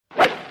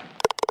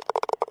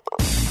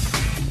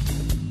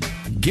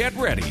Get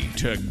ready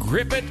to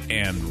grip it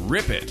and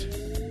rip it.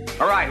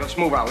 All right, let's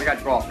move on. We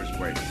got golfers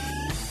waiting.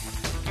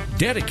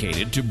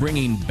 Dedicated to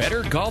bringing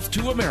better golf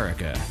to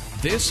America,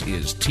 this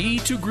is Tee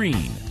to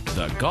Green,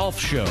 the golf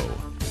show.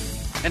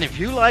 And if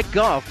you like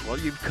golf, well,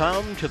 you've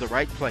come to the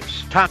right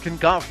place. Talking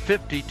golf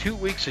 52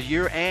 weeks a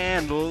year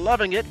and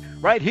loving it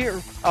right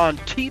here on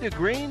Tee to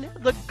Green,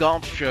 the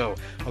golf show.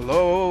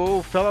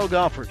 Hello, fellow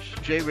golfers.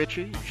 Jay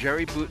Ritchie,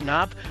 Jerry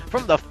Butenhoff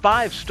from the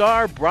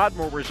 5-star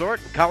Broadmoor Resort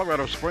in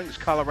Colorado Springs,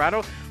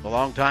 Colorado, the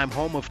longtime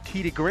home of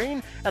Tee to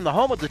Green and the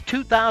home of the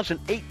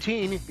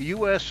 2018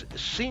 U.S.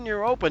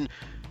 Senior Open.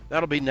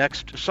 That'll be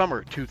next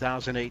summer,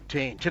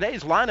 2018.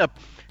 Today's lineup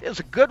is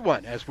a good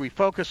one as we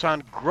focus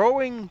on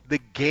growing the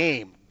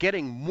game,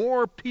 getting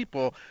more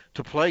people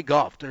to play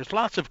golf. There's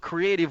lots of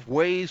creative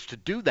ways to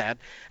do that.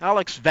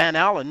 Alex Van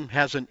Allen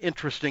has an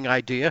interesting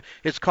idea.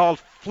 It's called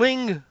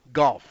Fling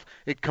Golf.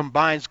 It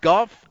combines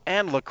golf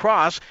and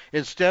lacrosse.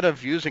 Instead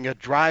of using a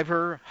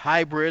driver,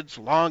 hybrids,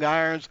 long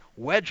irons,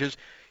 wedges,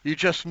 you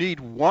just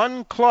need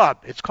one club.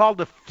 It's called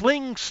the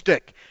fling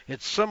stick.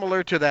 It's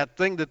similar to that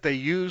thing that they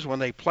use when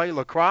they play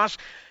lacrosse.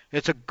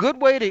 It's a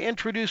good way to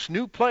introduce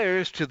new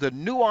players to the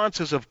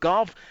nuances of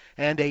golf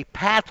and a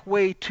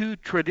pathway to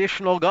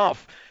traditional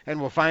golf. And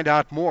we'll find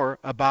out more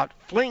about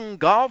Fling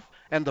Golf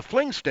and the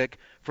Fling Stick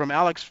from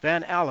Alex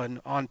Van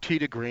Allen on Tee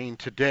to Green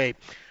today.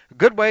 A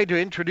good way to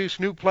introduce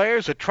new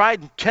players, a tried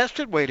and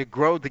tested way to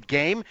grow the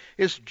game,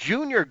 is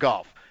junior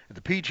golf. The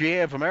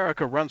PGA of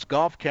America runs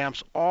golf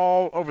camps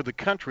all over the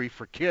country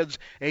for kids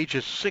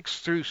ages 6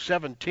 through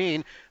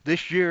 17.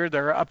 This year,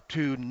 they're up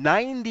to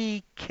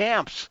 90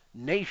 camps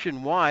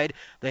nationwide.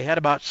 They had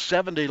about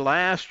 70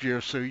 last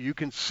year, so you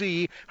can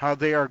see how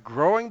they are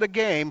growing the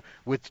game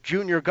with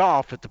junior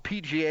golf at the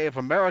PGA of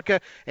America.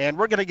 And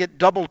we're going to get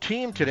double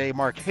teamed today.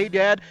 Mark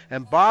Haydad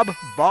and Bob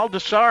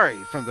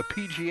Baldessari from the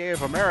PGA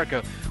of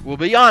America will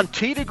be on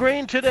Tee to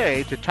Green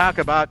today to talk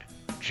about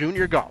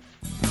junior golf.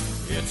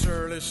 It's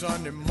early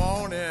Sunday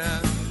morning,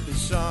 the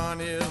sun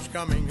is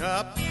coming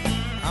up.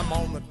 I'm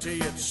on the tee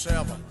at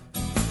 7,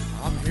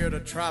 I'm here to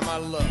try my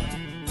luck.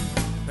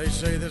 They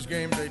say this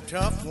game's a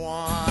tough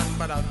one,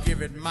 but I'll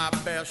give it my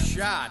best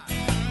shot.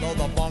 Though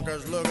the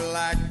bunkers look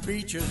like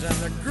beaches and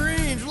the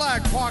greens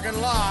like parking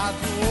lots.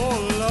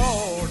 Oh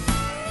Lord,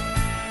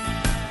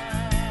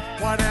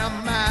 what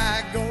am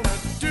I gonna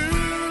do?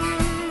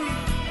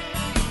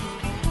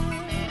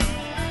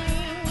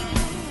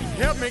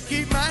 Help me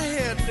keep my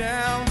head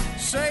down,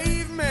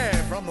 save me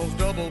from those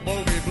double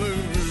bogey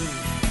blues.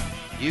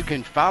 You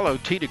can follow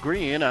Tee to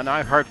Green on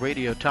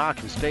iHeartRadio Talk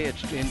and stay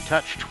in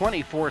touch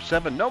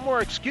 24/7. No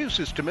more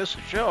excuses to miss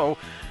a show.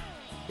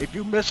 If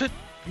you miss it,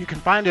 you can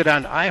find it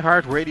on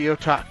iHeartRadio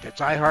Talk. That's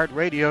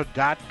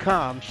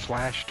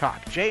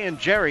iHeartRadio.com/talk. Jay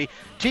and Jerry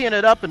teeing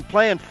it up and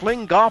playing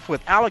Fling Golf with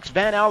Alex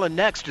Van Allen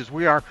next as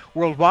we are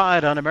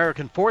worldwide on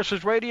American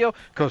Forces Radio,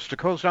 coast to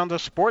coast on the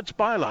Sports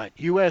Byline,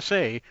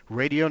 USA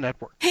Radio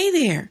Network. Hey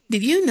there.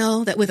 Did you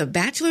know that with a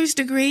bachelor's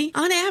degree,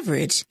 on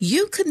average,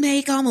 you could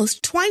make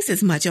almost twice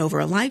as much over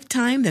a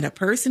lifetime than a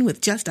person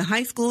with just a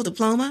high school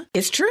diploma?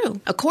 It's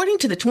true. According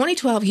to the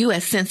 2012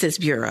 U.S. Census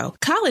Bureau,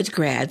 college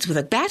grads with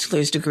a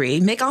bachelor's degree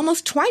make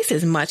almost twice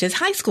as much as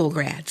high school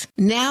grads.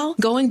 Now,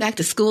 going back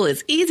to school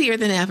is easier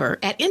than ever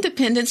at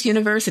Independence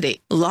University.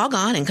 Log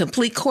on and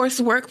complete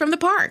coursework from the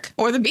park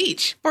or the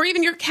beach or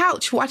even your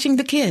couch watching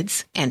the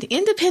kids. And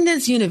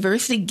Independence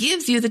University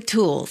gives you the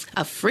tools,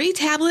 a free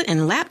tablet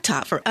and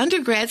laptop for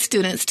undergrad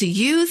students to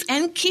use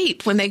and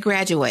keep when they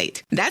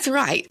graduate. That's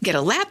right. Get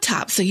a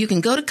laptop so you can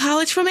go to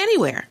college from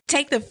anywhere.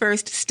 Take the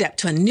first step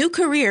to a new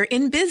career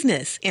in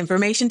business,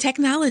 information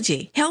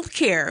technology,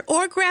 healthcare,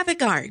 or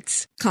graphic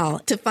arts. Call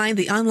to find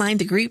the online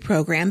degree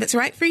program that's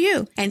right for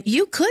you. And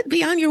you could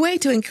be on your way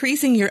to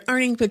increasing your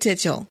earning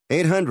potential.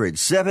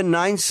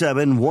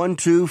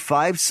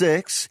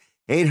 800-797-1256.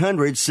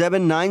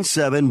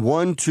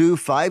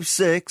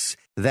 800-797-1256.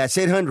 That's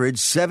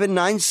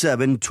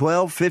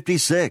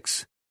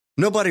 800-797-1256.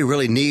 Nobody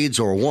really needs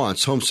or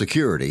wants home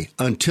security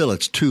until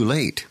it's too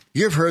late.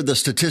 You've heard the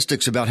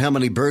statistics about how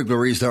many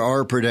burglaries there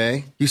are per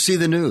day. You see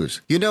the news.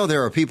 You know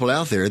there are people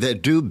out there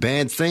that do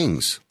bad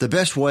things. The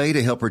best way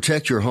to help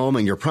protect your home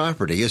and your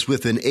property is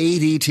with an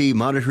ADT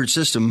monitored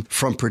system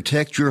from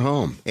Protect Your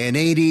Home, an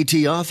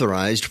ADT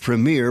authorized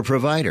premier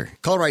provider.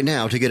 Call right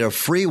now to get a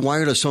free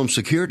wireless home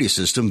security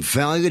system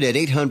valued at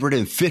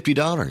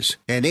 $850.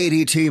 An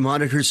ADT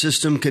monitored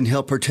system can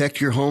help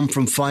protect your home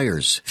from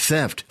fires,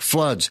 theft,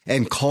 floods,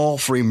 and call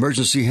for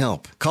emergency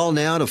help. Call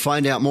now to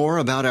find out more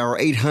about our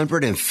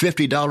 $850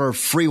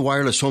 free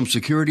wireless home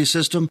security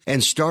system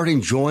and start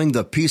enjoying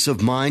the peace of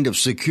mind of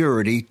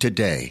security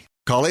today.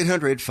 Call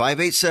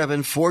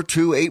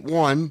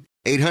 800-587-4281,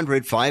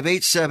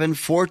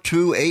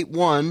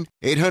 800-587-4281,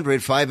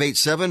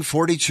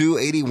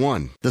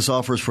 800-587-4281. This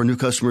offer is for new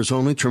customers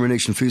only.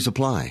 Termination fees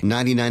apply.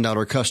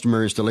 $99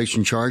 customer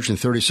installation charge and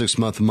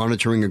 36-month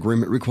monitoring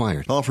agreement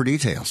required. All for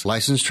details.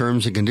 License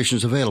terms and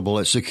conditions available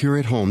at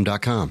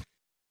secureathome.com.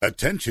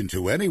 Attention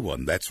to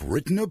anyone that's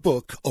written a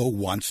book or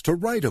wants to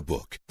write a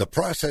book. The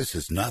process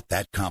is not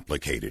that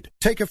complicated.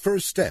 Take a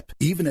first step.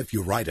 Even if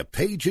you write a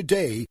page a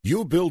day,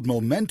 you'll build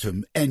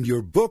momentum and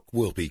your book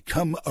will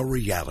become a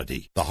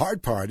reality. The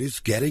hard part is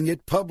getting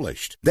it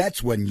published.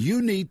 That's when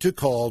you need to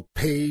call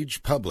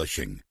Page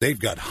Publishing. They've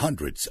got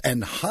hundreds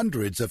and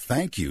hundreds of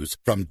thank yous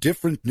from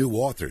different new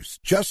authors,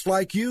 just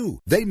like you.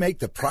 They make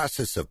the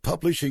process of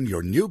publishing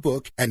your new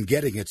book and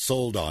getting it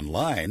sold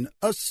online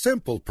a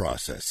simple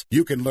process.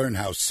 You can learn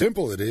how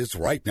simple it is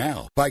right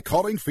now by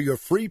calling for your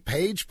free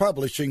Page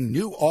Publishing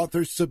New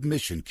Author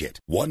Submission Kit.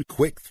 One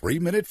quick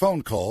 3-minute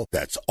phone call,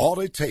 that's all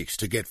it takes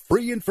to get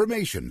free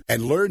information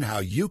and learn how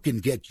you can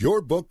get your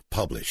book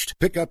published.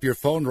 Pick up your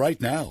phone right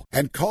now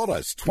and call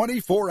us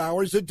 24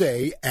 hours a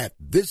day at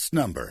this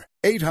number.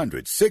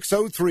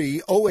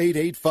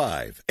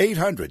 800-603-0885.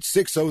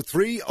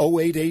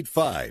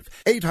 800-603-0885.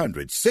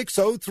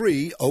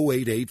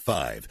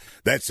 800-603-0885.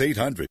 That's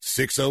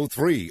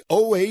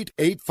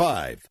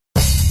 800-603-0885.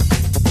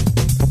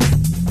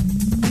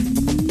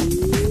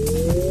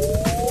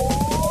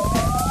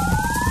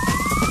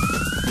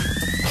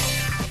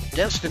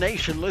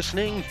 Destination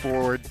listening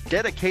for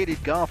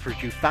dedicated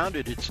golfers. You found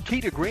it. It's Tee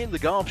to Green, the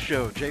golf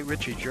show. Jay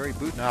Ritchie, Jerry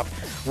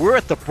Butenhoff. We're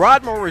at the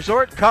Broadmoor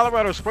Resort,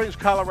 Colorado Springs,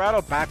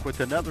 Colorado, back with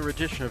another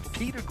edition of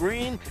Tee to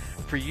Green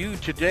for you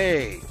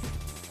today.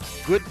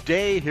 Good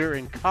day here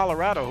in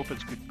Colorado. Hope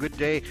it's a good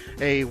day,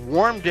 a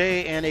warm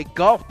day, and a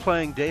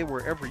golf-playing day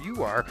wherever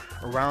you are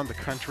around the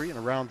country and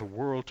around the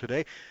world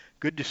today.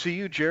 Good to see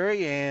you,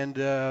 Jerry, and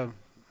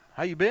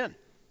how you been?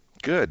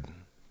 Good.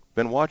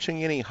 Been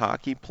watching any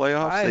hockey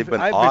playoffs? They've been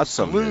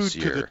awesome this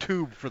year. I've been glued to the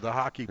tube for the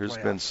hockey There's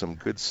playoffs. Been some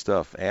good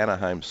stuff.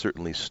 Anaheim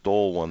certainly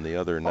stole one the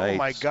other night,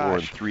 my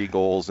scoring gosh. 3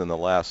 goals in the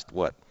last,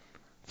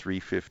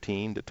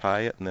 3:15 to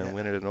tie it and then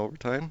win it in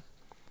overtime?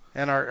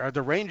 And are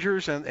the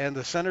Rangers and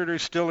the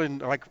Senators still in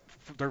like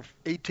their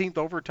 18th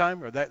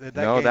overtime? Or that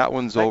No, game, that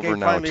one's over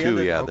now finally too.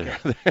 ended? Yeah, Okay.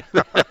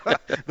 they're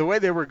The way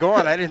they were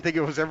going, I didn't think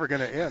it was ever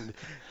going to end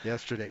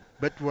yesterday.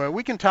 But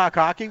we can talk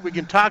hockey. We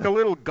can talk a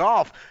little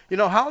golf. You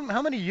know,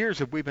 how many years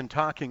have we been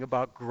talking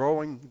about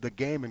growing the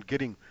game and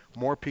getting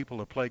more people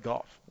to play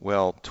golf?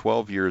 Well,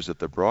 12 years at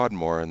the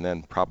Broadmoor, and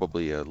then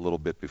probably a little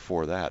bit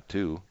before that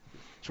too.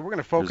 So we're going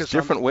to focus There's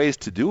different ways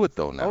to do it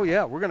though now. Oh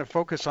yeah, we're going to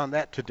focus on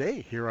that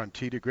today here on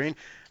Tee to Green.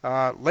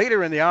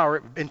 Later in the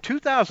hour, in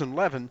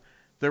 2011,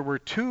 there were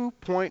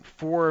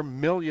 2.4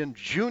 million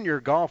junior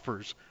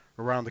golfers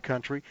around the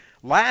country.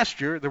 Last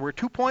year, there were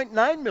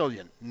 2.9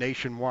 million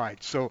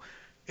nationwide. So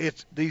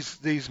it's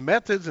these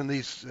methods and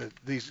these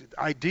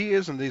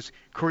ideas and these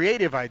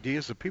creative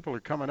ideas that people are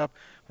coming up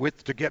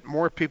with to get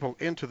more people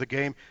into the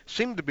game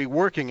seem to be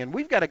working. And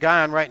we've got a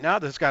guy on right now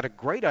that's got a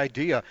great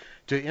idea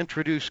to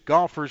introduce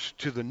golfers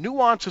to the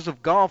nuances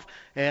of golf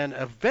and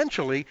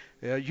eventually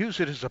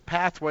use it as a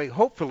pathway,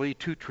 hopefully,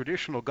 to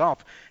traditional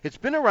golf. It's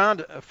been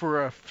around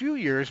for a few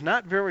years,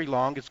 not very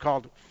long. It's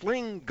called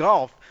Fling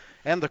Golf,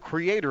 and the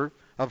creator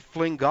of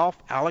Fling Golf,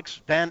 Alex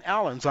Van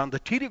Allen's on the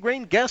Tee to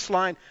Green guest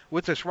line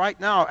with us right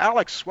now.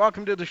 Alex,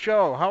 welcome to the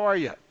show. How are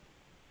you?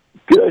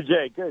 Good,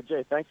 Jay. Good,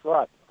 Jay. Thanks a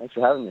lot. Thanks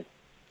for having me.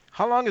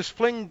 How long has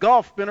Fling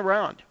Golf been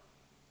around?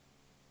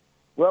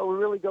 Well, we're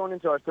really going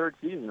into our third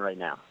season right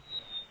now.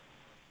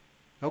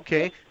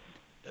 Okay.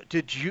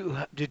 Did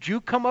you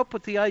come up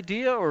with the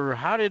idea, or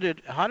how did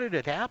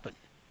it happen?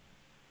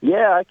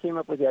 Yeah, I came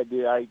up with the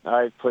idea.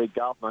 I played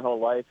golf my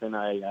whole life, and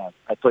I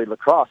played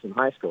lacrosse in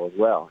high school as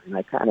well. And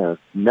I kind of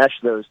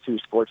meshed those two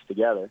sports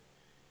together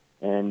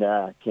and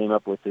came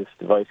up with this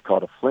device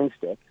called a fling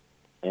stick.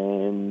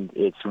 And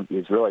it's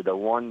really the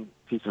one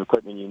piece of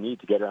equipment you need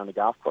to get around the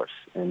golf course.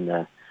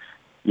 And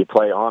you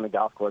play on the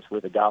golf course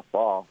with a golf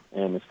ball,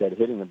 and instead of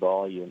hitting the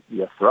ball, you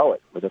throw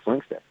it with a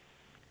fling stick.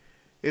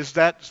 Is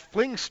that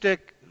fling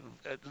stick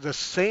the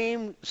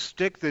same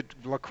stick that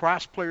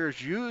lacrosse players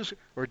use,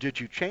 or did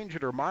you change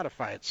it or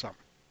modify it some?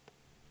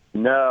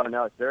 No,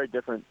 it's very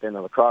different than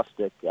a lacrosse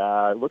stick.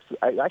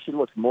 It actually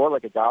looks more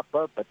like a golf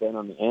club, but then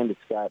on the end it's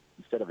got,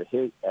 instead of a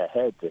head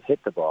to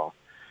hit the ball,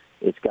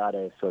 it's got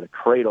a sort of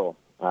cradle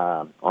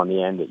on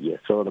the end that you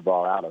throw the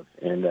ball out of.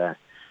 And, I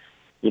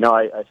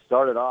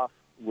started off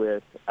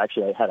with,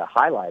 actually I had a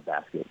highlight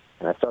basket,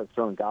 and I started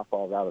throwing golf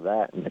balls out of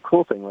that. And the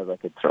cool thing was I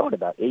could throw it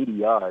about 80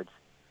 yards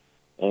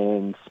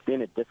and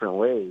spin it different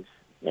ways.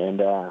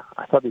 And I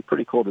thought it'd be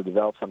pretty cool to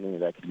develop something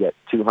that I could get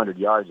 200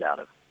 yards out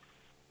of.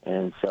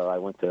 And so I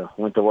went to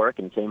work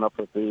and came up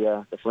with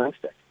the fling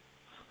stick.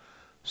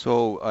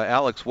 So,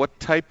 Alex, what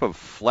type of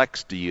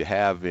flex do you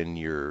have in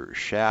your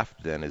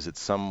shaft then? Is it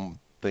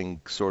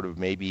something sort of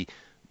maybe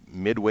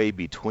midway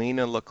between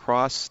a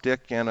lacrosse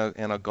stick and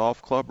a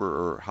golf club,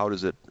 or how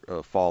does it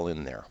fall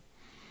in there?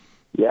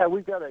 Yeah,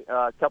 we've got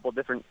a couple of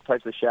different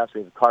types of shafts.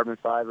 We have a carbon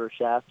fiber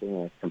shaft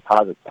and a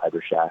composite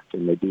fiber shaft,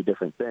 and they do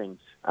different things.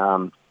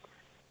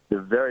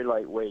 They're very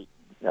lightweight.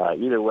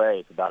 Either way,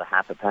 it's about a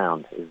half a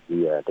pound is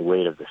the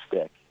weight of the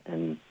stick.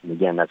 And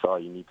again, that's all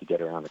you need to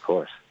get around the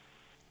course.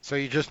 So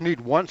you just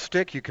need one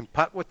stick? You can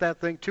putt with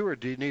that thing too, or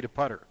do you need a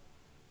putter?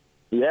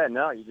 Yeah,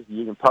 no,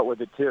 you can putt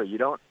with it too. You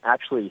don't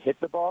actually hit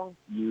the ball.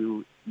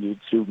 You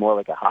do more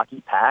like a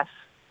hockey pass,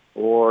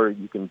 or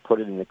you can put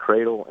it in the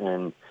cradle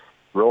and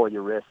roll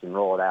your wrist and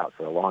roll it out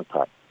for a long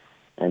putt.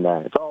 And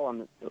it's all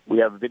on. We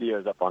have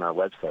videos up on our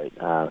website,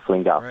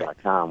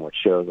 flinggolf.com, which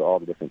shows all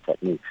the different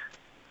techniques.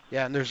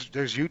 Yeah, and there's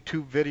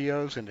YouTube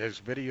videos, and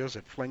there's videos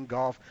at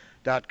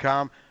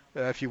flinggolf.com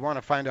if you want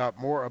to find out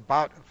more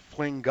about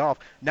Fling Golf.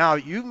 Now,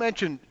 you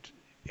mentioned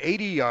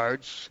 80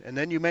 yards, and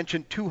then you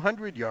mentioned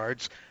 200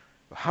 yards.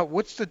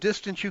 What's the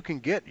distance you can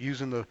get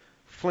using the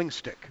fling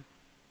stick?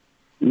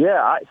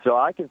 Yeah, so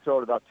I can throw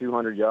it about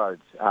 200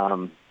 yards.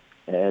 Wow.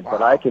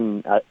 But I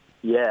can,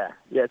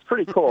 it's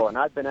pretty cool. And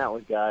I've been out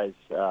with guys,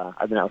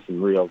 I've been out with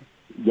some real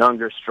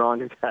younger,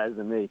 stronger guys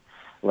than me,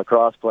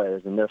 lacrosse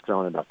players, and they're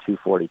throwing about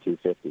 240,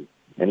 250,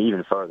 and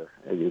even further.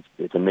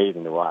 It's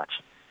amazing to watch.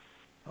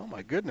 Oh,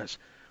 my goodness.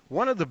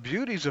 One of the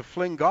beauties of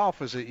Fling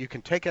Golf is that you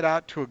can take it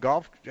out to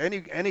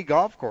any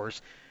golf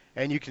course,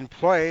 and you can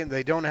play, and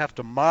they don't have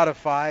to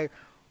modify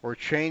or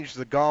change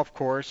the golf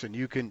course, and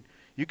you can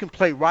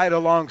play right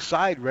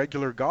alongside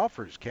regular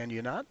golfers, can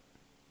you not?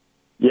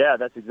 Yeah,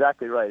 that's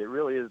exactly right. It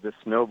really is the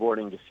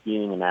snowboarding to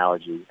skiing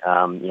analogy.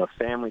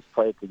 Families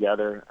play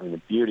together. I mean,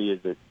 the beauty is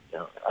that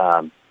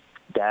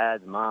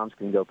dads, moms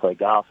can go play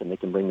golf, and they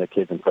can bring their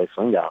kids and play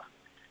fling golf.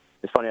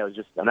 It's funny.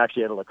 I'm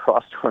actually at a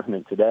lacrosse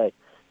tournament today,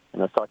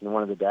 and I was talking to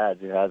one of the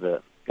dads who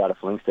got a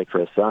fling stick for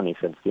his son. He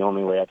said it's the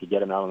only way I could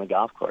get him out on the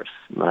golf course.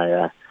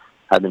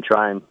 I've been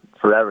trying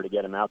forever to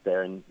get him out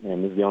there, and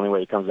this is the only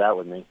way he comes out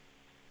with me.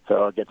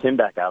 So it gets him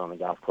back out on the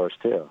golf course,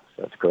 too.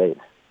 So it's great.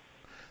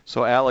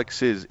 So,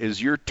 Alex,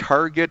 is your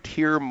target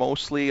here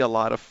mostly a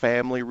lot of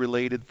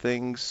family-related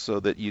things so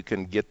that you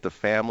can get the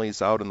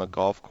families out on the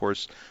golf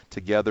course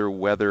together,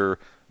 whether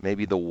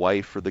maybe the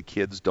wife or the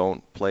kids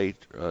don't play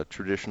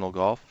traditional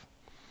golf?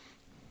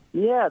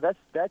 Yeah,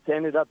 that's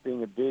ended up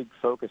being a big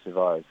focus of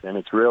ours, and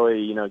it's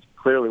really, it's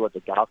clearly what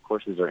the golf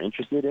courses are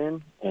interested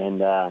in,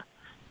 and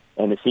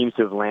it seems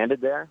to have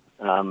landed there.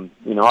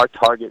 Our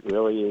target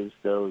really is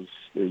the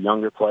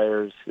younger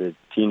players, the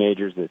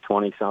teenagers, the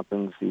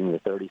 20-somethings, even the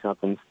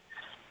 30-somethings,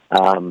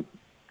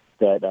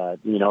 that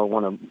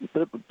want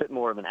a bit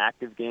more of an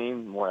active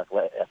game, more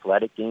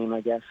athletic game,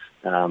 I guess.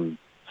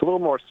 It's a little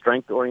more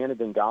strength-oriented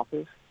than golf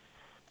is,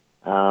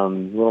 a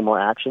little more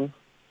action.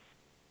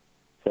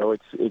 So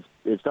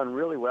it's done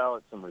really well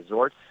at some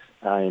resorts,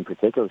 in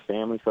particular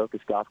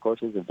family-focused golf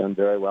courses have done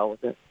very well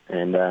with it,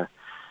 and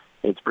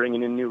it's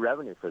bringing in new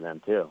revenue for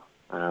them too.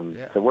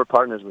 So we're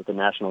partners with the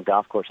National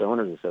Golf Course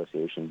Owners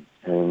Association,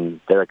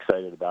 and they're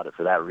excited about it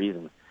for that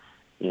reason.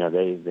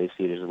 They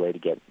see it as a way to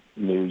get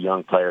new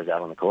young players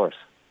out on the course.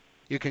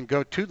 You can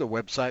go to the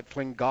website,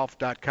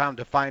 flinggolf.com,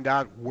 to find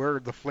out where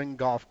the fling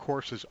golf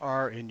courses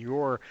are in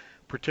your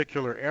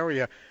particular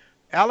area.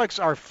 Alex,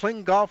 are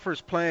fling golfers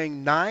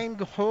playing 9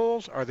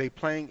 holes? Are they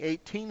playing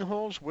 18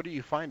 holes? What are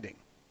you finding?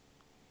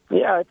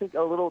 Yeah, I think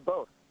a little of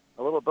both.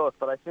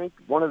 But I think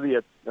one of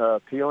the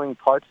appealing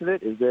parts of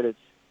it is that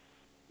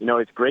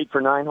it's great for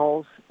 9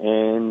 holes,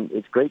 and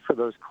it's great for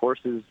those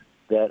courses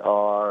that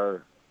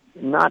are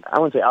not, I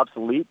wouldn't say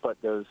obsolete, but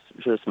those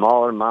sort of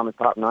smaller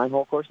mom-and-pop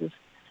 9-hole courses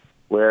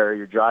where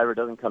your driver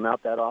doesn't come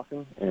out that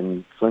often,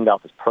 and fling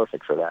golf is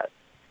perfect for that.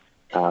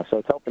 So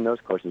it's helping those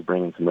courses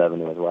bring in some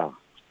revenue as well.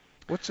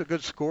 What's a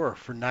good score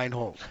for 9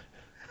 holes?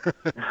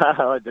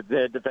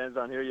 It depends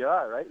on who you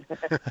are, right?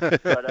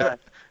 But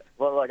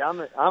well, look,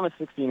 I'm a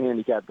 16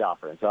 handicap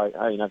golfer, and so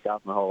I've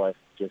golfed my whole life,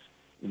 just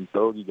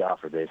bogey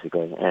golfer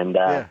basically, and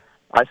I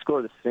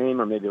score the same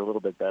or maybe a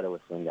little bit better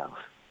with fling golf.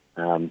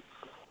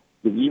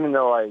 Even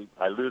though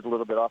I lose a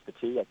little bit off the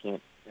tee,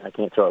 I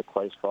can't throw it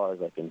quite as far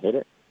as I can hit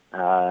it.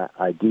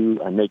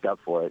 I make up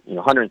for it.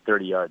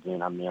 130 yards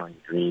in, I'm nailing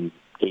the green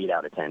 8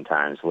 out of 10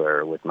 times,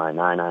 where with my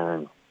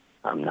 9-iron,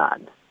 I'm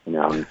not.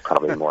 I'm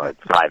probably more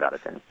like 5 out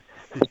of 10.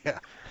 Yeah,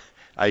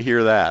 I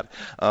hear that.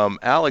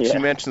 Alex, you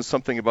mentioned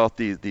something about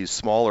these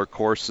smaller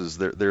courses.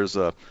 There's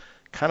a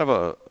kind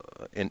of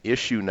an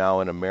issue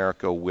now in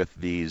America with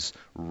these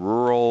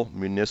rural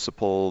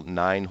municipal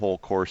 9-hole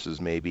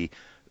courses, maybe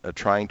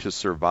trying to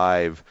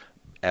survive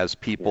as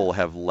people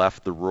have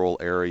left the rural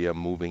area,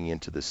 moving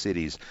into the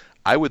cities.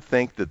 I would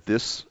think that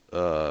this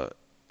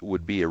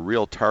would be a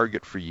real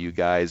target for you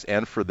guys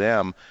and for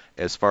them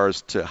as far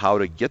as to how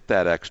to get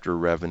that extra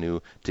revenue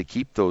to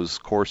keep those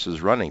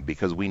courses running,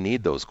 because we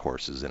need those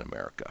courses in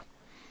America.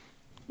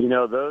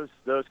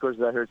 Those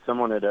courses, I heard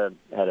someone at a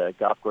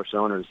golf course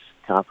owners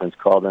conference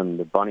call them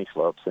the bunny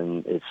slopes,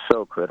 and it's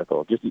so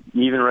critical. Just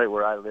even right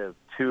where I live,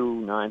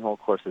 2 9-hole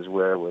courses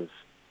where it was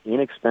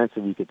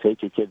inexpensive. You could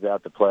take your kids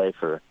out to play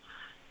for,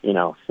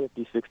 $50,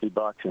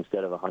 $60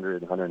 instead of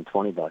 $100,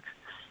 $120.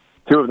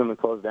 2 of them have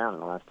closed down in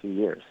the last 2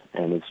 years,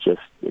 and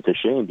it's a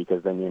shame,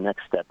 because then your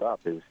next step up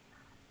is,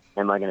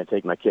 am I going to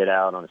take my kid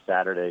out on a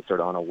Saturday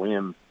sort of on a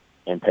whim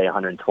and pay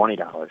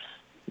 $120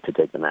 to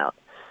take them out?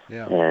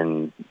 Yeah.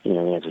 And the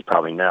answer is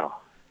probably no,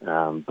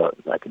 but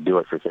I could do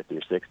it for $50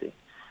 or $60.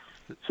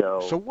 So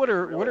So what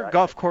are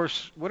golf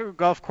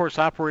course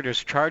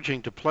operators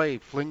charging to play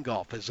fling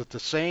golf? Is it the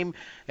same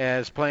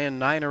as playing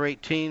 9 or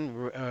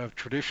 18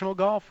 traditional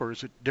golf, or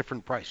is it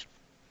different price?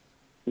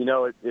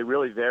 It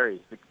really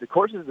varies. The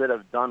courses that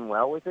have done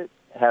well with it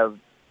have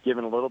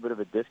given a little bit of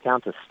a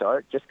discount to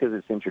start, just because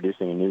it's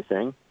introducing a new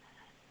thing.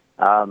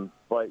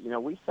 But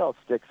we sell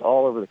sticks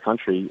all over the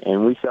country,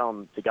 and we sell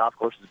them to golf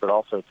courses, but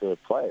also to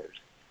players.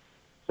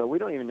 So we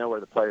don't even know where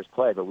the players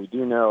play, but we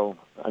do know,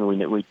 and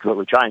we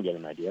try and get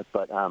an idea.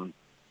 But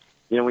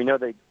we know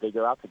they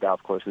go out to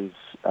golf courses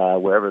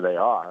wherever they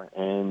are,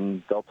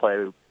 and they'll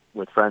play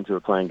with friends who are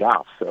playing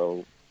golf.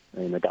 So,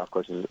 the golf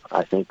courses,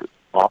 I think,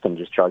 often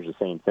just charge the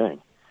same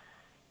thing.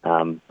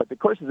 But the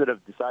courses that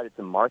have decided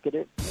to market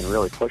it and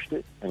really pushed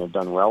it and have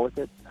done well with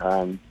it,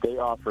 they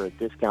offer a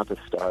discount to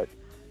start.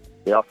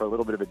 They offer a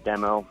little bit of a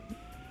demo,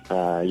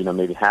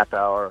 maybe half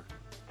hour.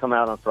 Come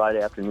out on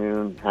Friday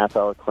afternoon,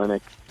 half-hour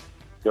clinic,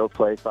 go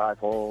play 5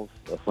 holes,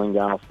 fling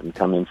golf, and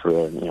come in for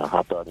a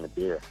hot dog and a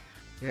beer.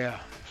 Yeah,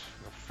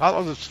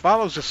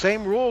 follows the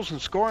same rules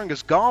and scoring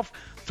as golf.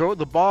 Throw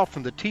the ball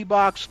from the tee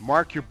box,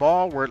 mark your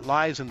ball where it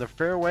lies in the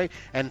fairway,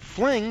 and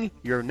fling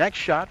your next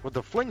shot with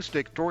the fling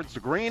stick towards the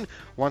green.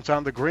 Once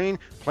on the green,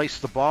 place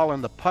the ball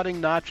in the putting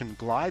notch and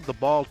glide the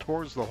ball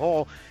towards the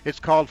hole.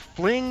 It's called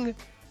Fling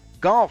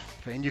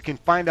Golf, and you can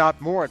find out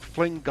more at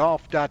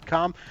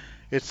flinggolf.com.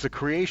 It's the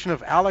creation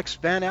of Alex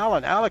Van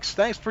Allen. Alex,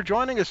 thanks for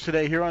joining us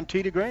today here on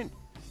Tee to Green.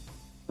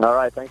 All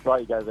right, thanks a lot,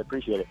 you guys. I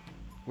appreciate it.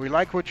 We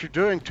like what you're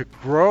doing to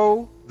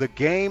grow the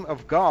game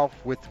of golf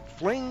with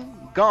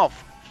Fling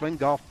Golf.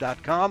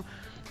 flinggolf.com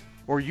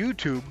or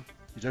YouTube.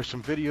 There's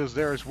some videos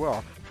there as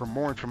well for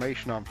more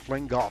information on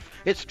Fling Golf.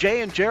 It's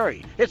Jay and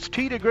Jerry. It's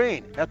Tee to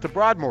Green at the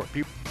Broadmoor.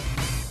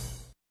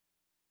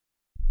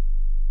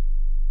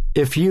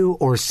 If you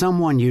or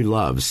someone you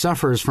love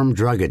suffers from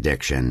drug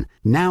addiction,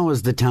 now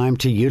is the time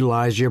to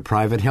utilize your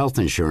private health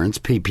insurance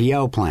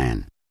PPO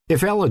plan.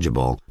 If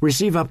eligible,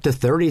 receive up to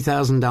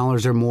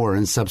 $30,000 or more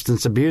in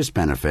substance abuse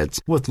benefits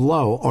with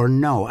low or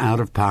no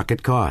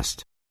out-of-pocket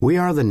cost. We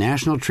are the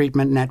National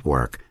Treatment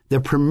Network, the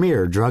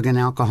premier drug and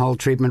alcohol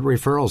treatment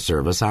referral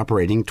service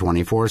operating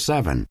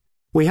 24/7.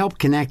 We help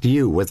connect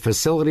you with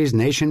facilities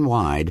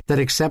nationwide that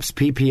accepts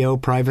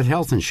PPO private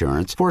health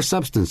insurance for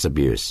substance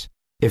abuse.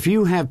 If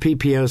you have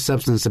PPO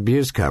substance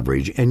abuse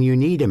coverage and you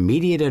need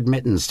immediate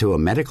admittance to a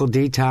medical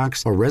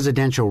detox or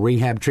residential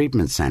rehab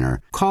treatment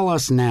center, call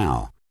us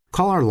now.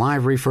 Call our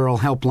live referral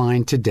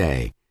helpline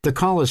today. The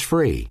call is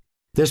free.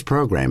 This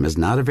program is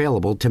not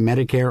available to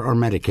Medicare or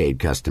Medicaid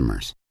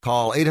customers.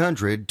 Call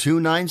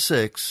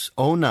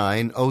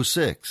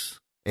 800-296-0906.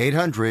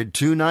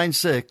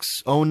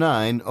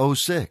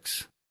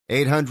 800-296-0906.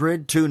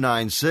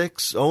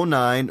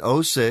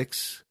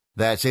 800-296-0906.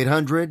 That's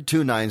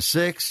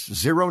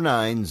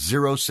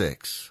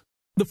 800-296-0906.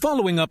 The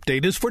following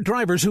update is for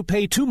drivers who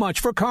pay too much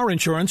for car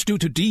insurance due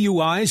to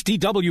DUIs,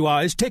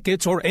 DWIs,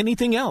 tickets, or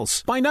anything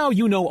else. By now,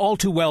 you know all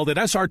too well that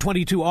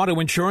SR22 auto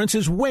insurance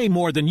is way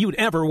more than you'd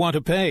ever want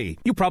to pay.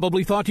 You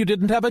probably thought you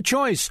didn't have a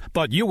choice,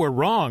 but you were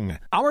wrong.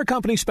 Our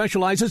company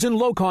specializes in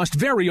low-cost,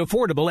 very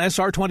affordable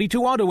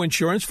SR22 auto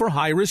insurance for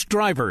high-risk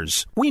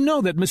drivers. We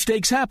know that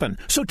mistakes happen,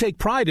 so take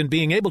pride in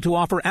being able to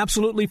offer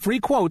absolutely free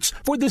quotes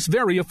for this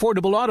very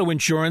affordable auto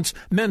insurance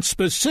meant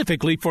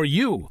specifically for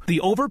you,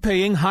 the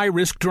overpaying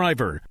high-risk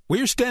driver.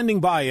 We're standing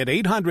by at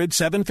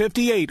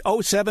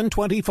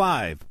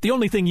 800-758-0725. The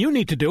only thing you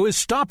need to do is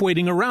stop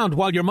waiting around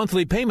while your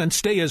monthly payments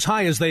stay as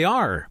high as they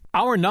are.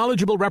 Our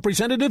knowledgeable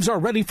representatives are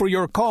ready for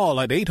your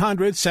call at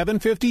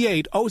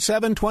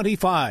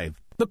 800-758-0725.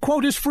 The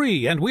quote is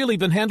free, and we'll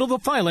even handle the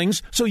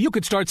filings so you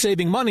could start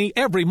saving money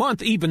every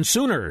month even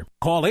sooner.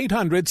 Call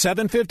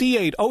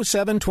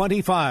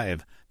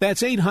 800-758-0725.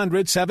 That's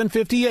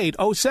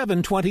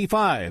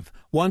 800-758-0725.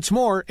 Once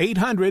more,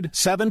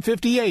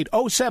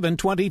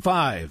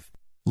 800-758-0725.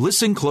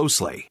 Listen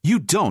closely. You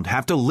don't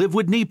have to live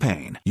with knee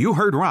pain. You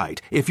heard right.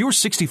 If you're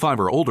 65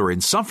 or older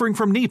and suffering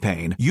from knee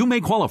pain, you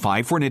may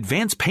qualify for an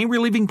advanced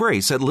pain-relieving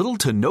brace at little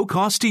to no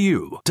cost to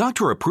you.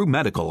 Dr. Approved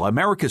Medical,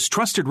 America's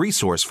trusted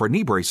resource for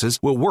knee braces,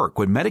 will work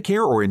with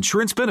Medicare or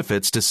insurance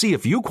benefits to see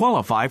if you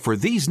qualify for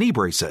these knee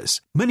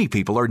braces. Many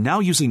people are now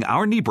using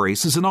our knee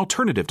brace as an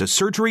alternative to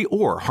surgery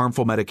or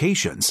harmful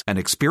medications and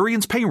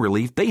experience pain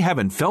relief they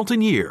haven't felt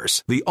in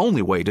years. The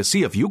only way to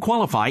see if you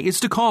qualify is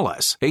to call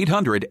us.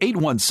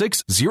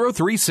 800-816-0365.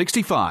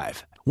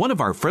 One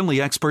of our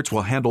friendly experts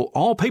will handle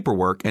all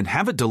paperwork and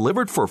have it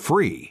delivered for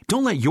free.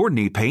 Don't let your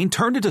knee pain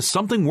turn into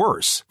something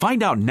worse.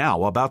 Find out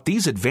now about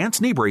these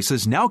advanced knee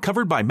braces now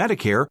covered by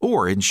Medicare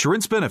or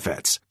insurance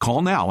benefits.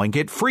 Call now and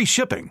get free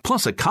shipping,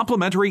 plus a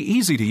complimentary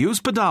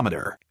easy-to-use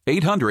pedometer.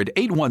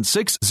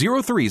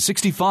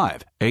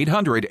 800-816-0365.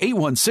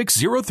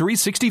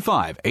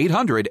 800-816-0365.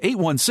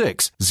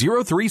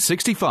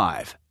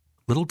 800-816-0365.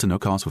 Little to no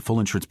cost with full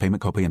insurance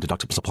payment, copay, and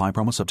deductible supply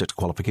promo subject to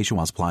qualification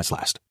while supplies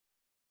last.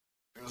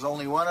 There's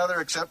only one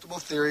other acceptable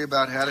theory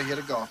about how to hit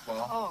a golf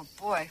ball. Oh,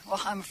 boy. Well,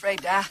 I'm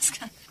afraid to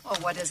ask. Oh,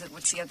 what is it?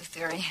 What's the other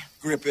theory?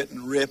 Grip it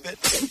and rip it.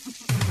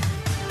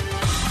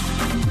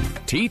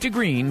 Tee to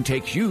Green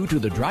takes you to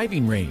the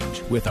driving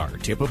range with our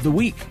tip of the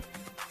week.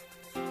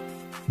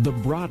 The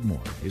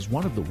Broadmoor is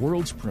one of the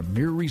world's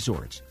premier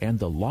resorts and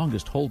the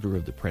longest holder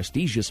of the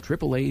prestigious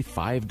AAA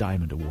 5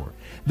 Diamond Award.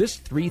 This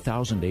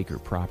 3,000-acre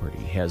property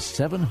has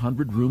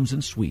 700 rooms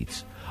and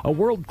suites, a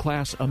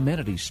world-class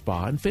amenity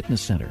spa and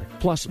fitness center,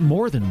 plus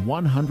more than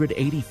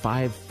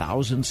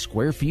 185,000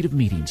 square feet of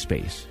meeting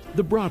space.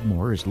 The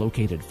Broadmoor is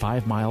located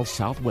 5 miles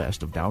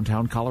southwest of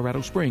downtown Colorado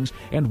Springs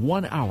and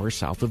 1 hour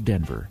south of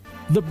Denver.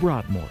 The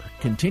Broadmoor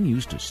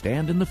continues to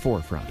stand in the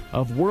forefront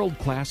of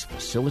world-class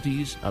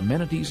facilities,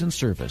 amenities, and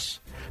service,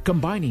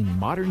 combining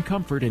modern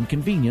comfort and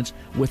convenience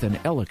with an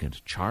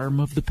elegant charm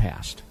of the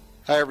past.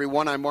 Hi,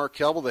 everyone. I'm Mark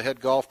Kelble, the head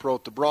golf pro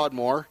at the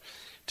Broadmoor.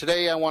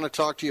 Today I want to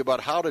talk to you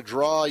about how to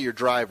draw your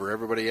driver.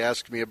 Everybody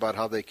asks me about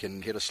how they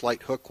can hit a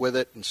slight hook with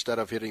it instead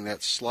of hitting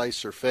that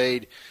slice or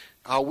fade.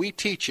 How we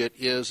teach it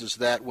is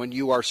that when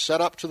you are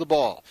set up to the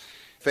ball,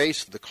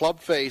 face the club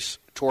face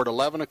toward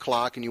 11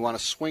 o'clock and you want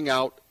to swing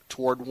out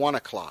toward 1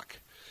 o'clock.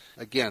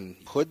 Again,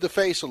 hood the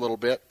face a little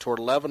bit toward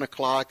 11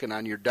 o'clock, and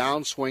on your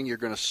downswing you're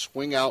going to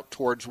swing out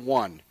towards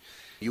 1.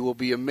 You will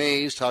be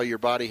amazed how your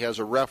body has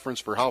a reference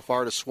for how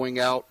far to swing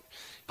out,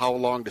 how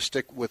long to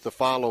stick with the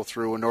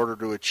follow-through in order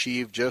to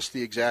achieve just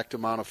the exact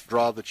amount of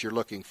draw that you're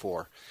looking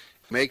for.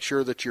 Make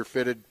sure that you're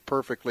fitted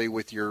perfectly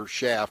with your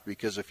shaft,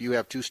 because if you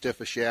have too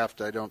stiff a shaft,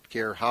 I don't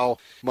care how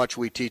much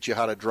we teach you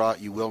how to draw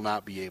it, you will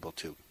not be able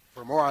to.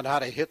 For more on how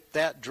to hit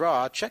that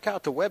draw, check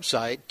out the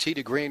website,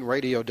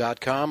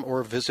 teetogreenradio.com,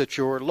 or visit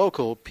your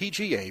local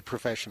PGA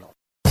professional.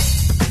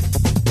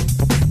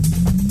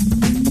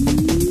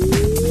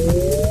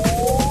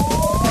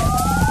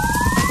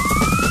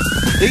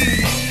 The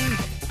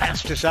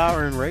fastest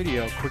hour in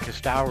radio,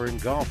 quickest hour in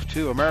golf,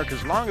 too.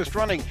 America's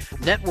longest-running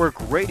network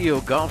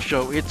radio golf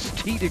show. It's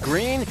Tee to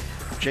Green.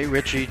 Jay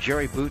Ritchie,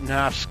 Jerry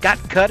Butenhoff, Scott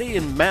Cuddy,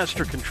 and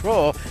Master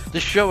Control.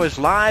 This show is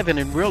live and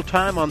in real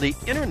time on the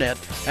internet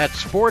at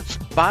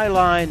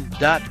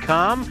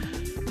sportsbyline.com.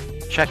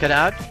 Check it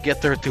out.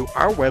 Get there through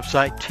our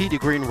website,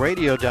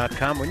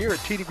 teetogreenradio.com. When you're at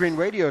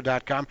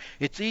teetogreenradio.com,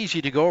 it's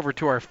easy to go over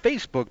to our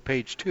Facebook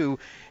page, too,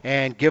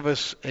 and give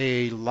us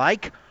a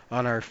like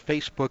on our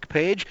Facebook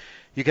page.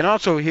 You can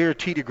also hear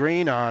Tee to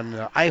Green on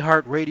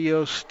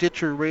iHeartRadio,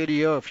 Stitcher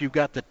Radio, if you've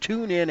got the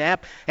TuneIn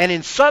app, and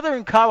in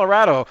Southern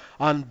Colorado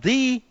on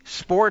the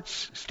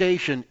sports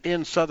station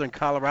in Southern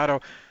Colorado.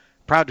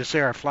 Proud to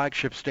say our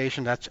flagship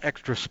station, that's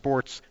Extra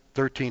Sports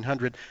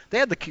 1300. They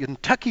had the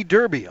Kentucky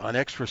Derby on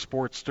Extra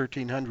Sports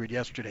 1300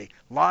 yesterday,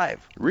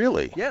 live.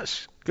 Really?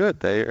 Yes. Good.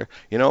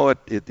 You know what?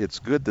 It's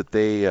good that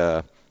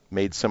they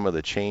made some of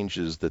the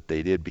changes that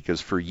they did,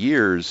 because for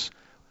years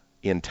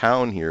in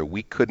town here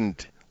we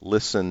couldn't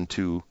listen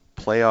to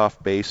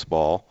playoff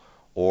baseball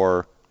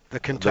or the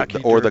Kentucky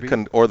Derby.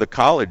 or the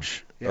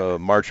college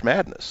March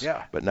Madness.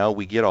 Yeah. But now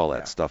we get all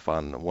that stuff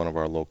on one of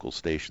our local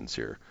stations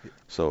here.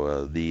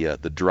 So the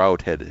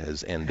drought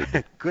has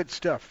ended. Good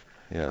stuff.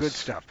 Yes. Good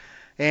stuff.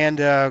 And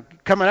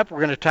coming up, we're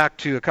going to talk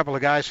to a couple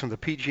of guys from the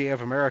PGA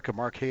of America,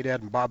 Mark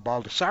Haydad and Bob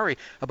Baldessari,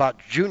 about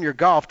junior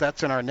golf.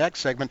 That's in our next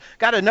segment.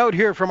 Got a note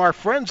here from our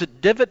friends at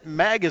Divot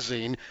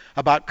Magazine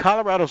about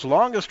Colorado's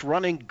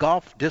longest-running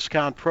golf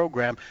discount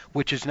program,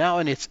 which is now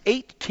in its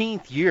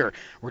 18th year.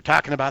 We're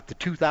talking about the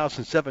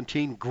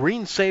 2017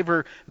 Green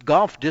Saver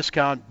Golf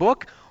Discount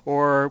book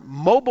or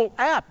mobile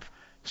app.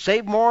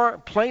 Save more,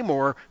 play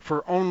more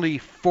for only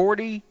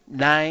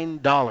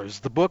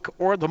 $49. The book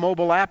or the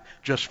mobile app,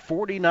 just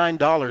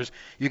 $49.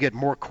 You get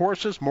more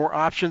courses, more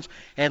options,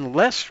 and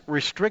less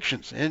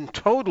restrictions. In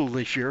total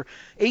this year,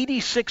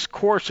 86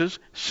 courses,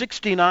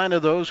 69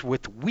 of those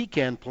with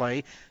weekend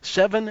play,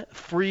 7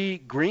 free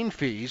green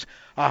fees,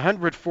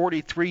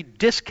 143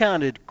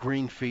 discounted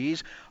green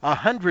fees,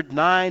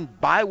 109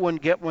 buy one,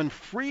 get one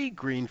free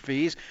green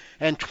fees,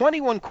 and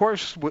 21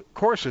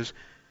 courses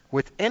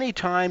with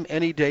anytime,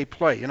 any day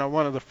play. You know,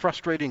 one of the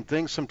frustrating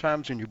things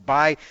sometimes when you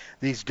buy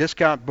these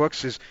discount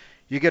books is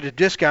you get a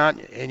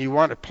discount and you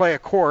want to play a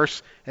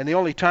course, and the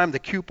only time the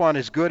coupon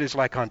is good is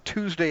like on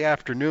Tuesday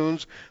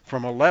afternoons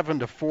from 11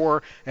 to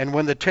 4, and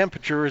when the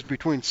temperature is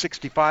between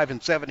 65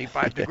 and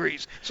 75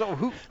 degrees. So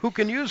who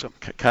can use them?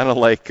 Kind of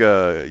like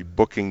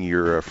booking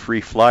your free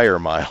flyer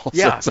miles.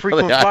 Yeah,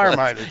 frequent flyer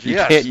mileage,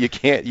 yes. You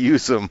can't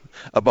use them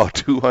about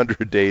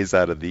 200 days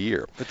out of the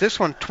year. But this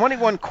one,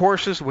 21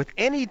 courses with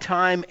any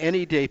time,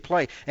 any day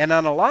play. And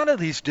on a lot of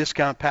these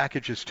discount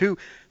packages, too,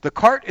 the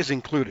cart is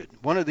included.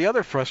 One of the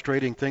other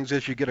frustrating things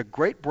is you get a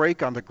great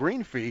break on the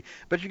green fee,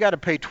 but you got to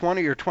pay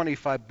 $20 or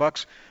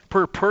 $25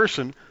 per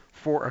person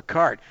for a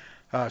cart.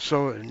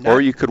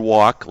 Or you could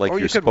walk like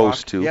you're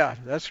supposed to. Yeah,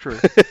 that's true.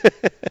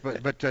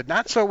 but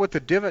not so with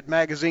the Divot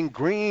Magazine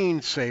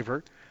Green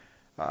Saver.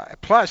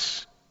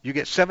 Plus, you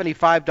get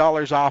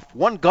 $75 off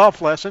one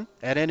golf lesson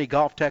at any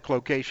Golf Tech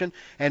location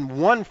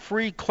and one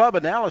free club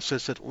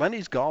analysis at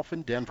Lenny's Golf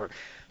in Denver.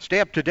 Stay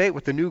up to date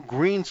with the new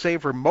Green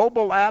Saver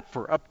mobile app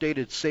for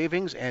updated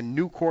savings and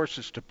new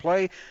courses to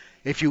play.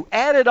 If you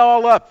add it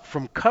all up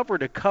from cover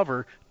to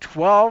cover,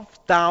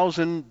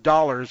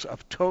 $12,000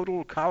 of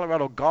total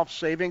Colorado golf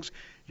savings,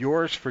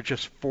 yours for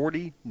just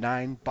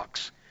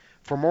 $49.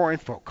 For more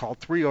info, call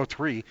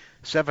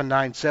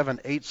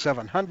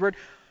 303-797-8700.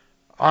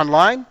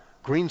 Online,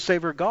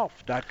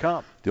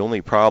 greensavergolf.com. The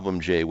only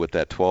problem, Jay, with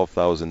that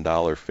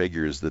 $12,000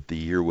 figure is that the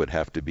year would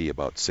have to be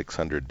about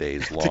 600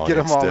 days long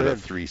instead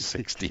of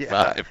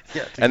 365.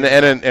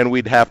 And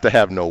we'd have to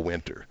have no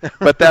winter.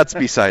 But that's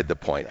beside the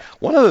point.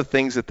 One of the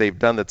things that they've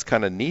done that's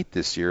kind of neat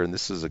this year, and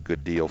this is a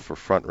good deal for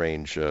Front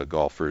Range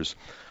golfers,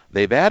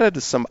 they've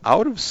added some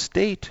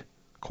out-of-state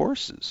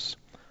courses.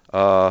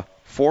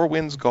 Four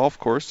Winds Golf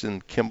Course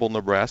in Kimball,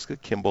 Nebraska.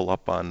 Kimball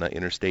up on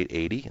Interstate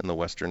 80 in the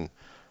western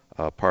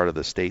part of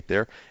the state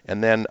there.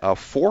 And then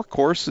 4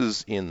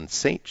 courses in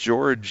St.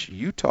 George,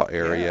 Utah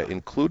area,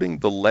 including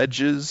the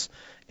Ledges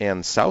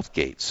and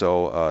Southgate.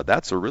 So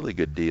that's a really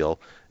good deal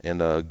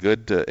and a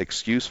good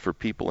excuse for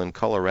people in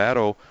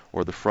Colorado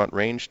or the Front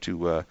Range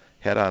to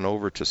head on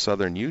over to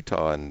southern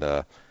Utah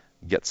and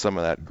get some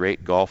of that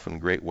great golf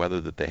and great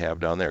weather that they have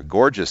down there.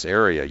 Gorgeous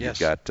area. You've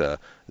got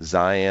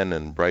Zion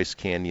and Bryce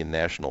Canyon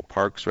National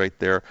Parks right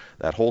there.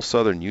 That whole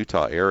southern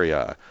Utah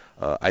area,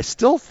 I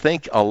still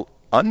think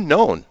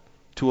unknown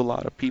to a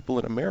lot of people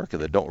in America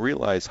that don't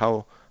realize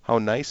how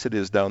nice it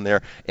is down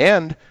there.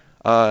 And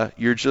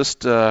you're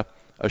just a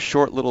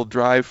short little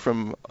drive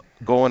from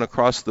going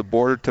across the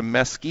border to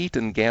Mesquite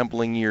and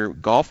gambling your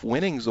golf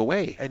winnings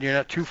away. And you're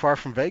not too far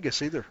from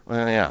Vegas either.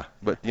 Well, yeah,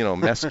 but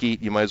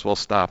Mesquite, you might as well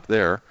stop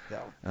there.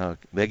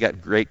 They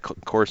got great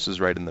courses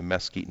right in the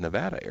Mesquite,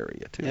 Nevada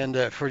area too.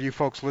 And for you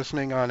folks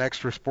listening on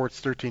Extra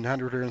Sports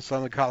 1300 here in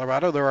Southern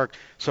Colorado, there are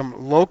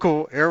some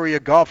local area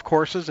golf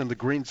courses in the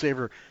Green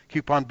Saver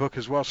coupon book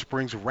as well.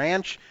 Springs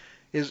Ranch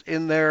is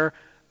in there.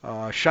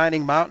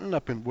 Shining Mountain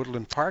up in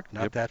Woodland Park,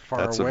 not that far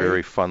away. That's a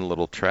very fun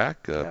little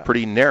track.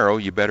 Pretty narrow.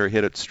 You better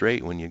hit it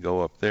straight when you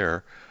go up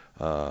there.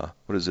 What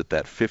is it,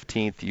 that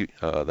 15th,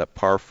 that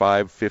par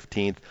 5,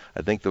 15th?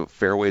 I think the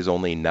fairway's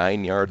only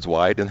 9 yards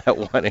wide in that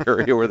one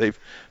area where they've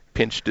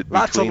pinched it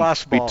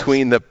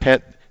between the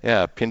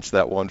pinched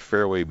that one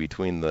fairway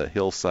between the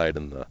hillside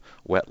and the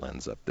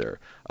wetlands up there.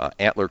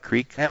 Antler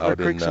Creek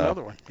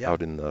another one.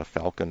 Out in the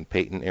Falcon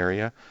Payton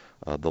area.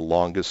 The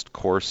longest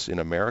course in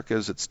America.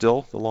 Is it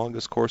still the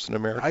longest course in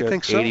America? I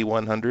think so.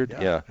 8,100?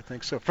 Yeah, I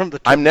think so. From the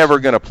tips. I'm never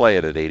going to play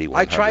it at 8,100.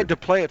 I tried to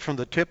play it from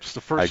the tips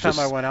the first time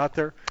I went out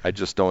there. I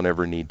just don't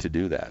ever need to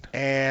do that.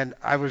 And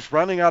I was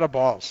running out of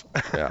balls.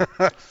 Yeah.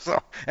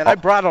 I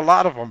brought a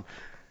lot of them.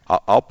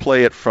 I'll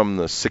play it from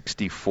the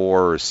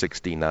 64 or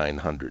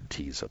 6,900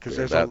 tees up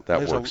there.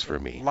 That works for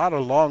me. A lot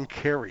of long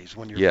carries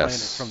when you're playing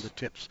it from the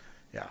tips.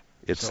 Yeah.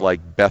 It's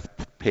like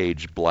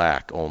Bethpage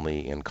Black,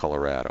 only in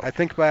Colorado. I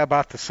think by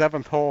about the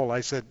 7th hole,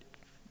 I said,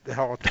 the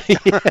hell with it.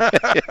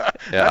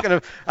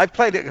 I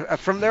played it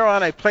from there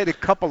on. I played a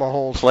couple of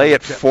holes. Play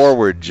it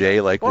forward,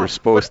 Jay, like we're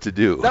supposed to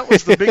do. That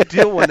was the big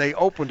deal when they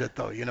opened it,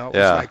 though. It was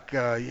like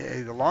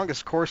the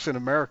longest course in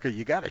America.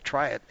 You got to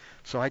try it.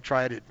 So I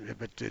tried it,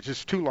 but it's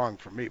just too long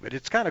for me. But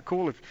it's kind of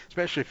cool,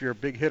 especially if you're a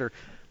big hitter.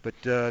 But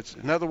it's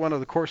another one of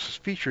the courses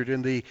featured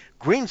in the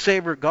Green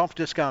Saver Golf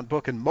Discount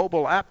Book and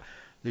mobile app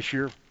this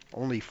year.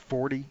 Only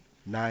 $49.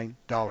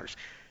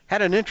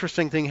 Had an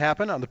interesting thing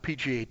happen on the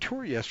PGA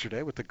Tour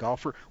yesterday with the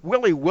golfer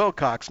Willie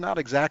Wilcox, not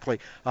exactly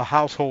a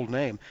household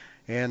name.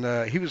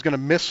 And he was going to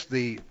miss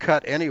the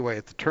cut anyway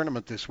at the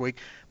tournament this week.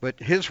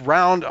 But his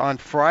round on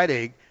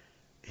Friday,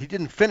 he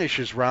didn't finish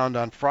his round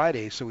on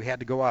Friday, so he had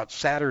to go out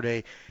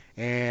Saturday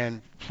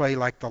and play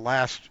like the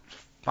last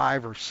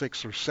 5 or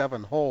 6 or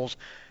 7 holes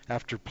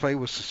after play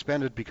was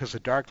suspended because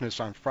of darkness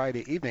on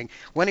Friday evening.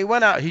 When he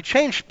went out, he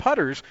changed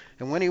putters,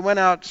 and when he went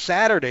out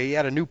Saturday, he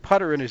had a new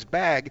putter in his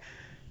bag.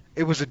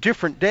 It was a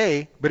different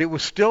day, but it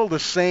was still the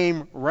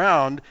same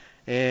round,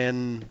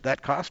 and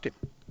that cost him.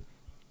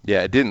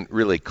 Yeah, it didn't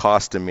really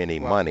cost him any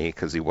money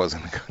because he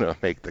wasn't going to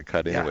make the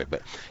cut anyway.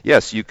 But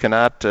yes, you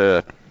cannot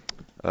do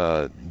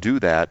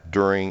that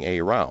during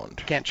a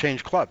round. Can't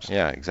change clubs.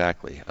 Yeah,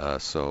 exactly.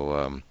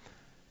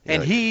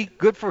 And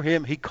good for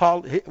him, he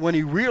called, when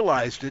he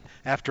realized it,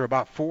 after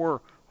about 4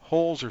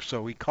 holes or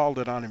so, he called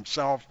it on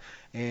himself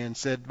and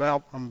said,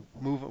 well, I'm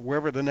moving,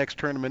 wherever the next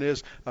tournament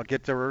is, I'll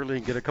get there early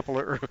and get a couple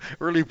of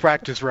early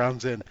practice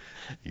rounds in.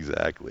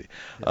 Exactly.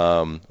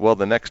 Yeah. Well,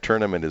 the next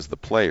tournament is the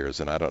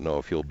Players, and I don't know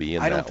if he'll be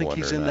in that one. I don't think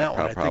he's in that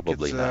one.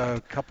 Probably I think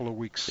it's a couple of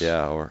weeks.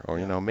 Yeah,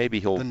 or maybe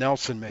he'll the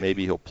Nelson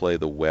maybe he'll play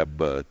the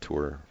Webb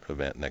Tour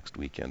event next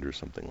weekend or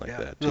something like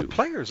that too. The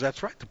Players,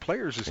 that's right. The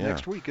Players is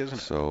next week, isn't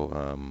it?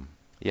 So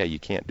yeah, you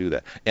can't do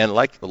that. And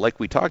like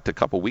we talked a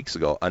couple weeks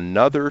ago,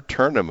 another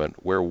tournament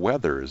where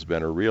weather has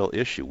been a real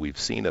issue. We've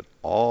seen it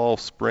all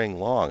spring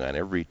long on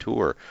every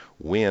tour.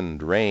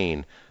 Wind,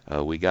 rain.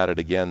 We got it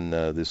again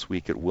this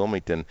week at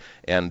Wilmington.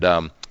 And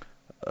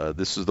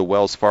this is the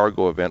Wells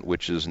Fargo event,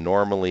 which is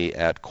normally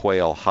at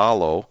Quail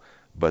Hollow,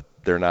 but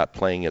they're not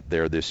playing it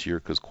there this year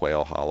because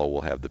Quail Hollow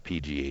will have the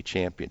PGA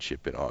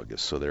Championship in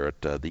August. So they're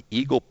at the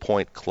Eagle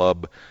Point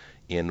Club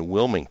in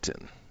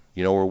Wilmington.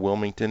 You know where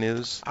Wilmington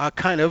is?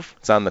 Kind of.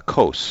 It's on the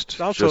coast.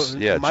 It's also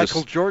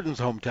Michael Jordan's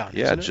hometown,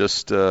 isn't it?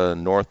 Just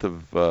north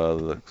of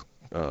the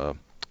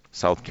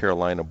South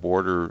Carolina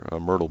border,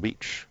 Myrtle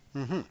Beach.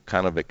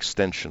 kind of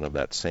extension of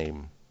that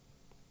same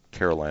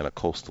Carolina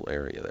coastal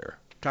area there.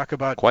 Talk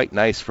about quite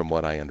nice from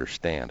what I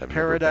understand. I've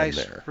paradise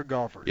never been there. for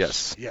golfers.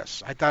 Yes.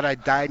 Yes. I thought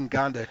I'd died and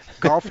gone to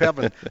golf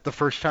heaven the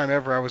first time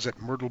ever I was at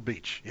Myrtle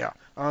Beach. Yeah,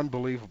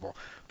 unbelievable.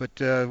 But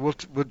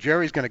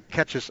Jerry's going to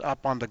catch us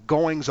up on the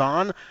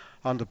goings-on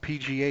on the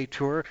PGA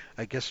Tour.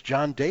 I guess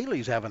John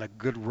Daly's having a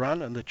good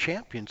run on the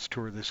Champions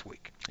Tour this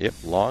week. Yep,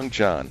 Long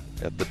John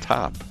at the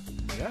top.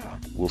 Yeah.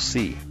 We'll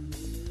see.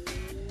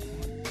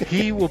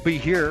 He will be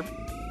here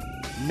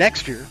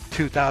next year,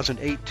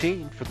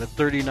 2018, for the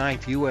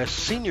 39th U.S.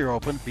 Senior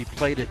Open, be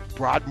played at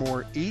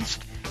Broadmoor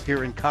East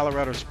here in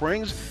Colorado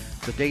Springs.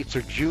 The dates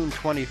are June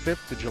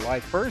 25th to July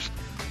 1st,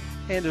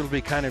 and it'll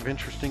be kind of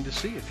interesting to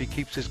see if he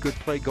keeps his good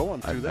play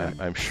going through that.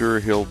 I'm sure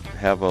he'll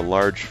have a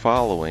large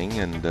following,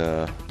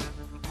 and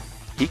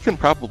he can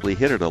probably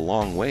hit it a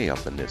long way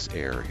up in this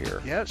air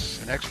here. Yes,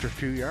 an extra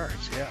few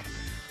yards, yeah.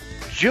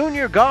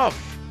 Junior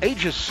golf,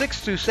 ages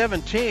 6 through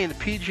 17, the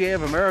PGA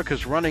of America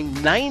is running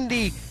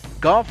 90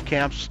 golf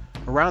camps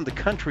around the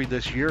country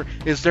this year.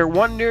 Is there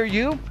one near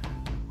you?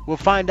 We'll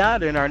find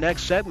out in our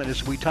next segment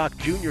as we talk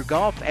junior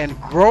golf and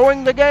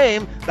growing the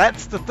game.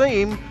 That's the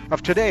theme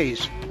of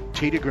today's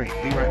Tee to Green.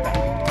 Be right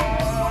back.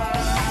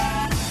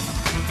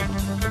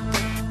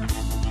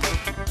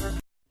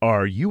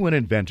 Are you an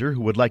inventor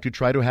who would like to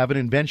try to have an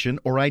invention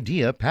or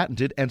idea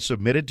patented and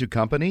submitted to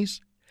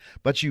companies,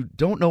 but you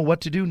don't know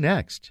what to do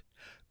next?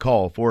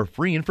 Call for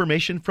free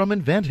information from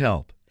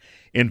InventHelp.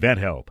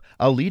 InventHelp,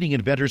 a leading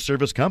inventor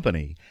service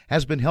company,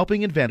 has been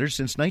helping inventors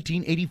since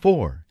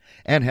 1984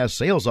 and has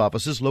sales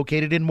offices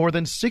located in more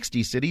than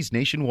 60 cities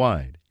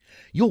nationwide.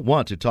 You'll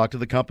want to talk to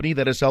the company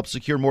that has helped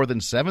secure more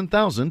than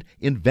 7,000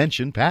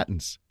 invention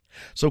patents.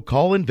 So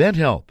call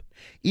InventHelp.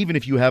 Even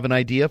if you have an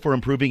idea for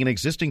improving an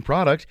existing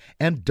product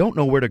and don't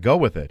know where to go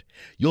with it,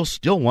 you'll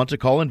still want to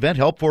call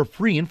InventHelp for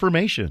free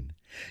information.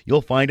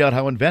 You'll find out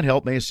how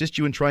InventHelp may assist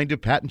you in trying to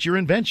patent your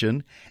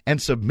invention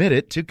and submit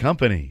it to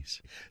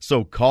companies.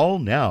 So call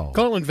now.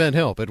 Call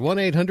InventHelp at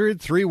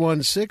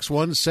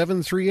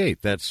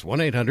 1-800-316-1738. That's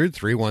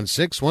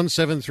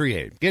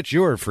 1-800-316-1738. Get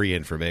your free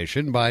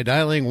information by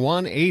dialing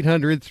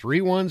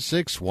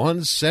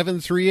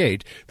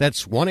 1-800-316-1738.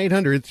 That's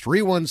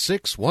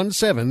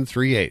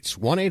 1-800-316-1738.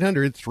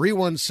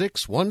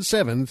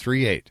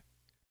 1-800-316-1738.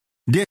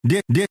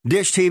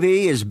 Dish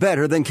TV is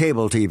better than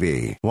cable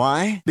TV.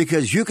 Why?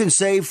 Because you can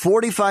save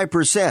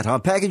 45%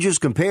 on packages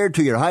compared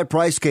to your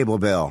high-priced cable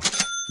bill.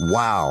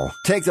 Wow.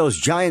 Take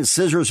those giant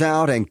scissors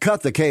out and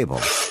cut the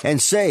cable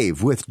and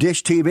save with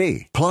Dish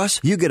TV. Plus,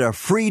 you get a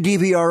free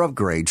DVR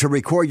upgrade to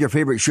record your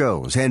favorite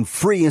shows and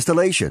free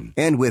installation.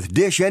 And with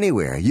Dish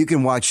Anywhere, you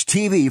can watch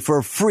TV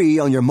for free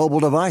on your mobile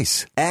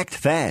device. Act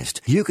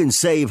fast. You can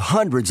save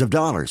hundreds of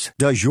dollars.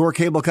 Does your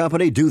cable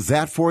company do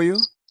that for you?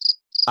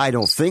 I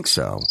don't think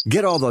so.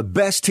 Get all the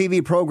best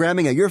TV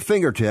programming at your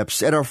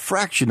fingertips at a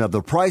fraction of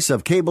the price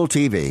of cable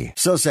TV.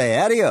 So say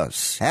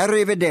adios,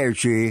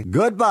 arrivederci,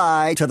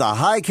 goodbye to the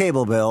high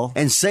cable bill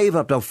and save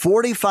up to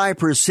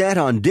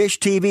 45% on Dish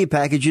TV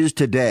packages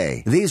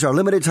today. These are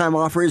limited time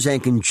offers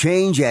and can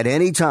change at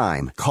any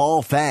time.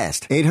 Call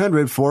fast.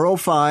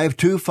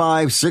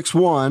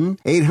 800-405-2561.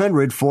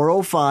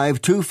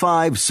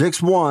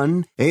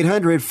 800-405-2561.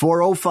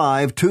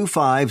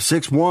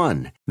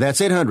 800-405-2561.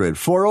 That's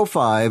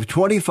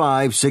 800-405-2561.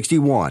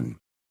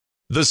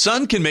 The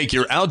sun can make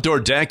your outdoor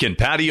deck and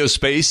patio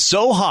space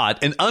so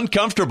hot and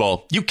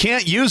uncomfortable you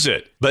can't use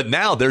it. But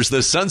now there's the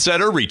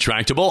Sunsetter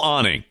Retractable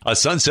Awning. A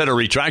Sunsetter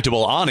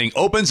Retractable Awning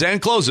opens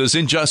and closes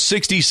in just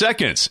 60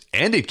 seconds,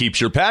 and it keeps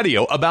your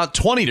patio about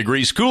 20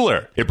 degrees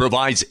cooler. It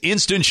provides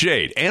instant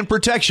shade and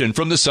protection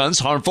from the sun's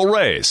harmful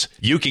rays.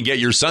 You can get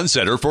your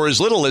Sunsetter for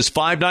as little as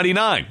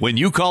 $5.99 when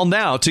you call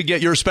now to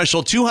get your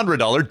special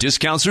 $200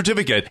 discount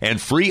certificate and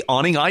free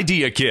awning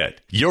idea kit.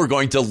 You're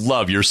going to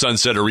love your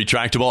Sunsetter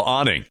Retractable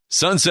Awning.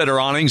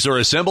 Sunsetter awnings are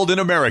assembled in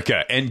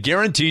America and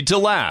guaranteed to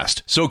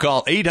last. So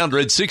call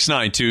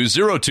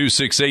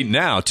 800-692-0268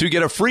 now to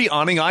get a free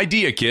awning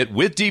idea kit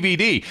with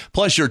DVD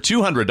plus your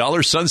 $200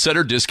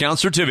 Sunsetter discount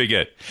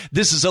certificate.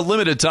 This is a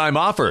limited time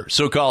offer,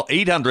 so call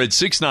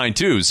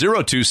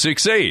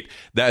 800-692-0268.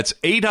 That's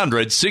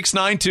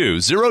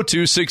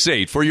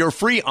 800-692-0268 for your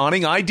free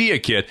awning idea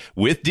kit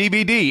with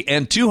DVD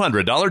and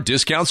 $200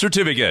 discount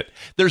certificate.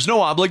 There's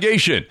no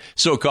obligation,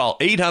 so call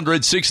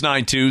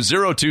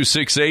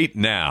 800-692-0268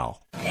 now.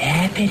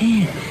 Tap it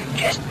in.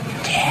 Just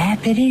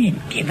tap it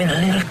in. Give it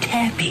a little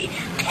tappy.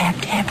 Tap,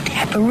 tap,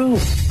 tap-a-roo.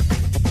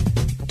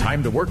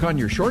 Time to work on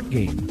your short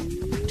game.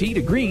 Tee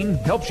to Green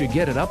helps you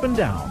get it up and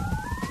down.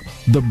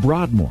 The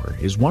Broadmoor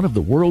is one of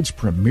the world's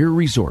premier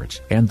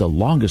resorts and the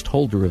longest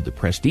holder of the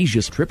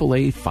prestigious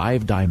AAA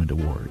 5 Diamond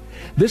Award.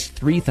 This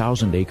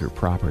 3,000-acre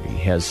property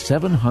has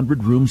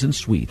 700 rooms and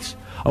suites,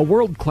 a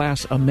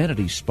world-class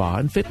amenity spa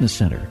and fitness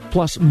center,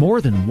 plus more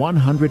than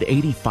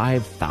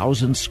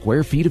 185,000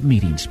 square feet of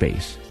meeting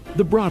space.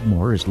 The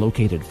Broadmoor is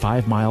located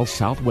 5 miles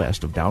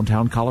southwest of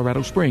downtown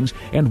Colorado Springs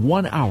and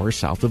 1 hour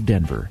south of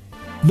Denver.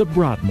 The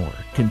Broadmoor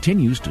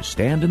continues to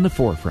stand in the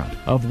forefront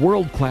of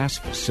world-class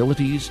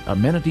facilities,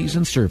 amenities,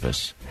 and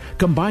service,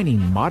 combining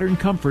modern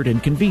comfort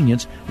and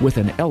convenience with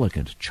an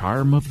elegant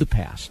charm of the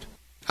past.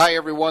 Hi,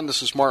 everyone.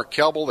 This is Mark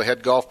Kelble, the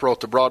head golf pro at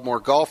the Broadmoor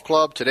Golf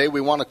Club. Today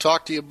we want to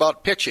talk to you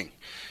about pitching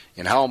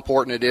and how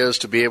important it is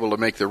to be able to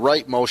make the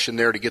right motion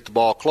there to get the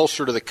ball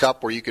closer to the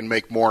cup where you can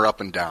make more up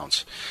and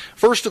downs.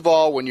 First of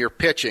all, when you're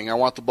pitching, I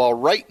want the ball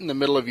right in the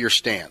middle of your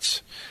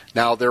stance.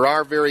 Now, there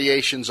are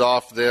variations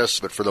off this,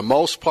 but for the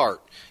most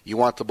part, you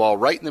want the ball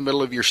right in the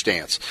middle of your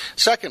stance.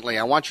 Secondly,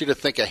 I want you to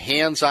think of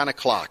hands on a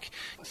clock.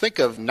 Think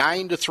of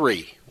 9 to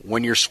 3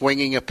 when you're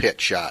swinging a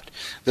pitch shot.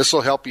 This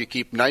will help you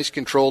keep nice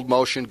controlled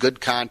motion, good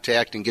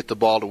contact, and get the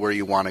ball to where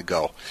you want to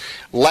go.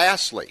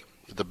 Lastly,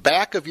 the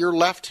back of your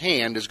left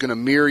hand is going to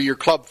mirror your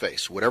club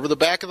face. Whatever the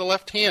back of the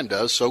left hand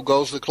does, so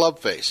goes the club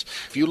face.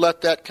 If you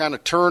let that kind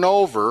of turn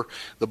over,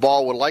 the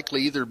ball will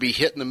likely either be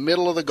hit in the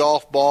middle of the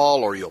golf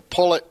ball, or you'll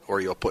pull it,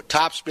 or you'll put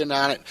topspin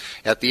on it.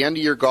 At the end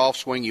of your golf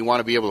swing, you want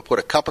to be able to put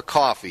a cup of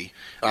coffee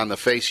on the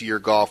face of your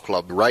golf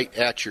club right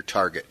at your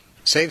target.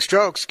 Save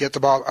strokes, get the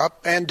ball up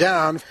and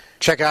down.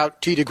 Check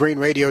out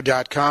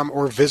tdegreenradio.com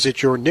or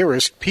visit your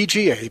nearest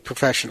PGA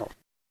professional.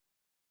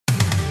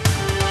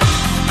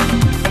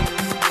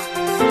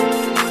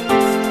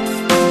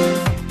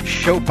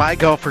 Show by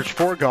golfers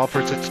for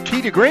golfers. It's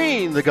Tee to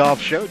Green, the golf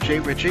show. Jay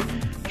Ritchie,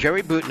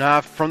 Jerry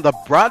Butenoff from the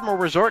Broadmoor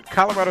Resort,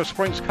 Colorado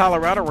Springs,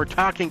 Colorado. We're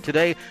talking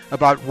today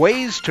about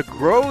ways to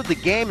grow the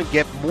game and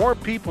get more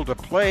people to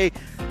play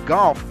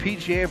golf.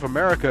 PGA of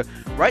America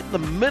right in the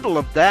middle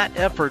of that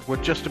effort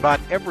with just about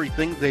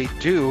everything they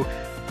do.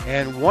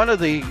 And one of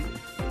the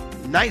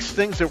nice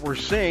things that we're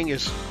seeing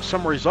is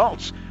some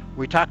results.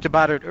 We talked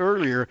about it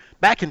earlier.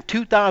 Back in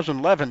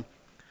 2011,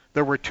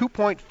 there were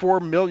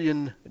 2.4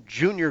 million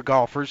junior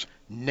golfers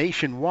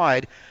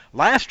nationwide.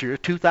 Last year,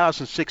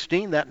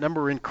 2016, that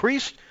number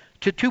increased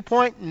to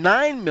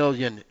 2.9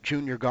 million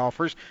junior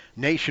golfers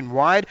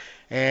nationwide.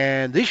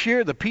 And this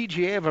year, the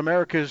PGA of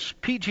America's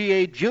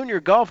PGA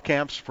Junior Golf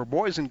Camps for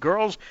boys and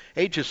girls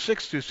ages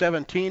 6 to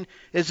 17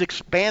 is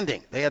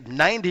expanding. They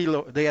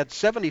had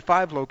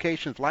 75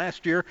 locations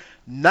last year,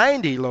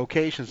 90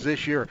 locations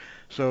this year.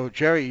 So,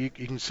 Jerry, you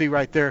can see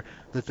right there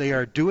that they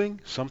are doing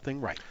something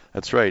right.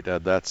 That's right.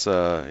 That's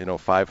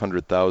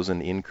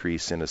 500,000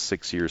 increase in a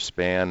 6-year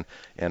span,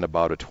 and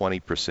about a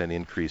 20%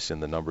 increase in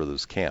the number of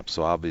those camps.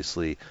 So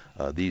obviously,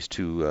 these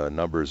two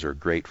numbers are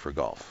great for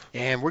golf.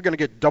 And we're going to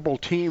get double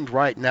teamed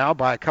right now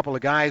by a couple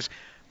of guys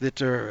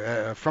that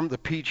are from the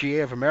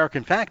PGA of America.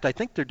 In fact, I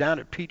think they're down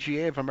at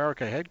PGA of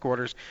America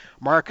headquarters.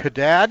 Mark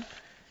Haddad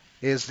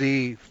is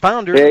the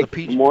founder of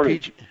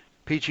the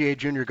PGA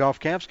Junior Golf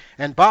Camps.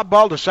 And Bob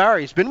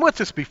Baldessari has been with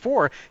us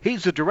before.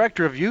 He's the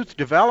Director of Youth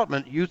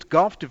Development, Youth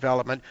Golf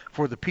Development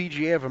for the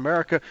PGA of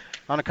America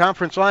on a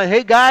conference line.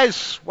 Hey,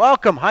 guys,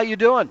 welcome. How you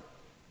doing?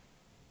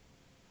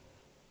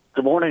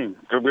 Good morning.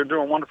 We're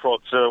doing wonderful.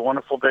 It's a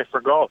wonderful day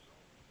for golf.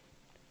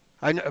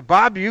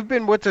 Bob, you've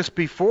been with us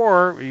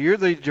before. You're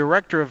the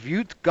Director of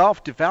Youth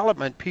Golf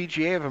Development,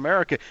 PGA of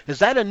America. Is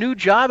that a new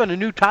job and a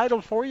new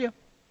title for you?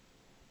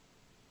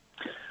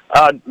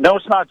 No,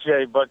 it's not,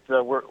 Jay, but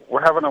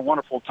we're having a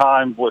wonderful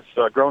time with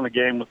growing the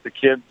game with the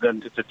kids,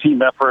 and it's a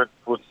team effort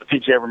with the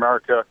PGA of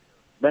America.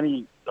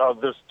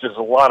 There's just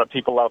a lot of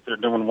people out there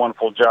doing a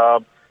wonderful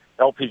job.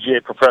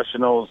 LPGA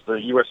professionals, the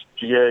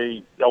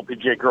USGA,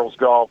 LPGA girls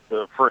golf,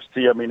 the First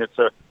Tee. I mean,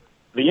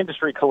 the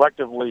industry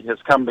collectively has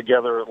come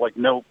together like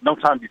no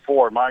time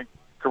before in my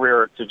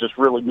career to just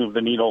really move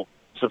the needle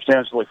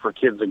substantially for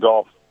kids in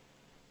golf.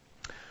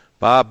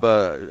 Bob,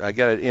 I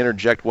got to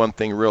interject one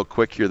thing real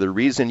quick here. The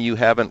reason you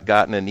haven't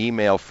gotten an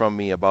email from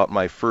me about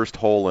my first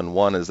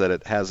hole-in-one is that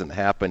it hasn't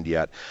happened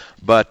yet.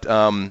 But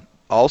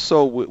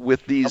also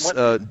with these,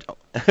 with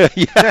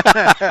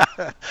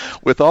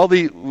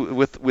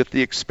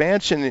the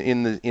expansion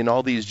in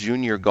all these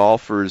junior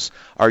golfers,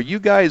 are you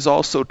guys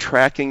also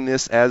tracking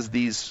this as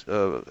these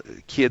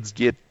kids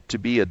get to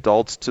be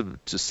adults to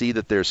see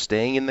that they're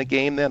staying in the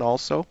game then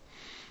also?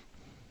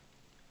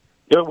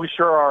 Yeah, we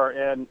sure are,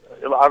 and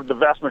the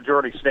vast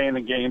majority stay in the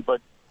game, but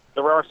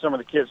there are some of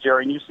the kids,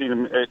 Jerry, and you see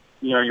them at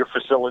your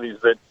facilities,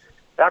 that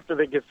after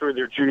they get through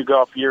their junior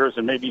golf years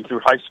and maybe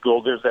through high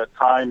school, there's that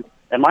time,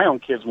 and my own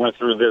kids went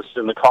through this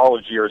in the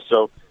college years,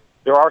 so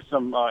there are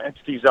some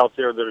entities out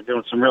there that are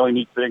doing some really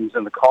neat things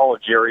in the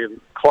college area,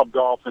 club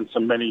golf, and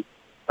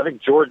I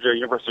think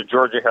University of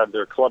Georgia had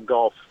their club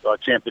golf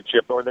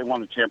championship, or they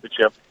won the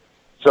championship.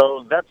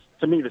 So that's,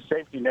 to me, the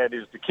safety net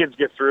is the kids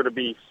get through to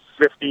be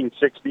 15,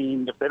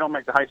 16. If they don't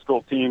make the high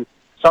school team,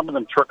 some of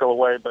them trickle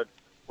away, but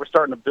we're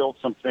starting to build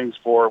some things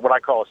for what I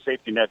call a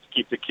safety net to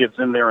keep the kids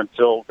in there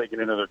until they get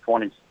into their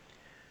 20s.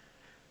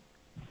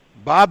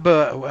 Bob,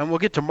 and we'll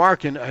get to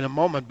Mark in a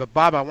moment, but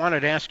Bob, I wanted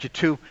to ask you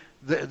too,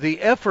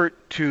 the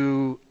effort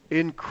to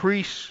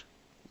increase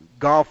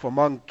golf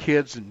among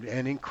kids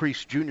and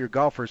increase junior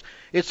golfers,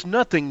 it's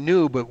nothing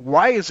new, but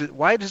why does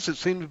it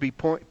seem to be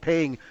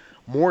paying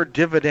more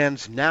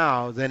dividends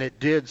now than it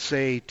did,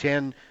 say,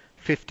 10,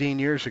 15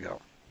 years ago,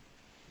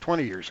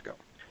 20 years ago?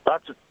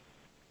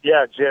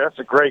 Yeah, Jay, that's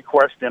a great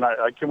question.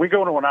 Can we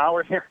go to an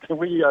hour here? Can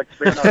we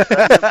expand our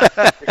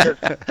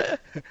segment?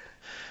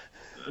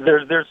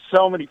 Because there's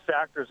so many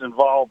factors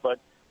involved, but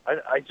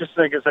I just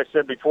think, as I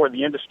said before,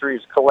 the industry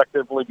is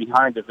collectively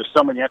behind it. There's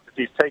so many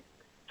entities. Take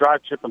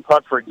Drive, Chip, and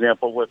Putt, for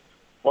example, with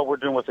what we're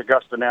doing with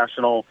Augusta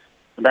National,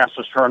 the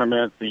Masters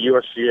Tournament, the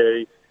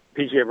USGA,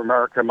 PGA of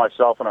America,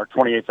 myself, and our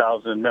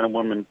 28,000 men and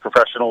women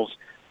professionals.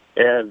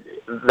 And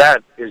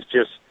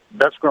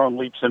that's grown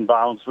leaps and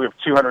bounds. We have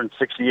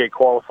 268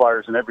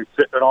 qualifiers in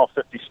all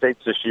 50 states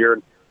this year.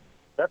 And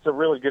that's a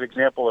really good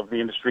example of the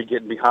industry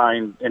getting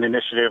behind an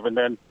initiative. And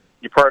then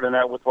you partner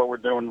that with what we're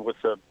doing with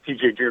the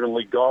PGA Junior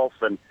League Golf,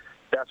 and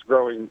that's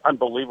growing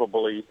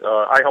unbelievably.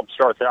 I helped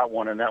start that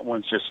one, and that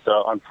one's just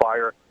on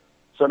fire.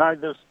 So now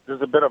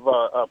there's a bit of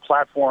a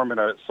platform and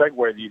a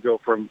segue that you go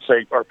from,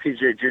 say, our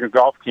PGA Junior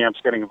Golf camps,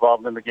 getting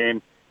involved in the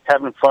game,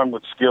 having fun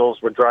with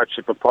skills with Drive,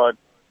 Chip, and Putt,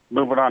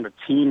 moving on to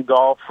team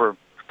golf for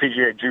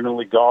PGA Junior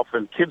League Golf.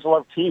 And kids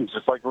love teams,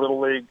 just like Little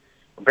League,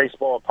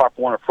 baseball, Pop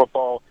Warner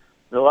football.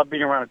 They love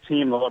being around a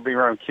team. They love being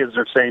around kids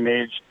their same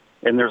age.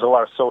 And there's a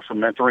lot of social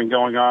mentoring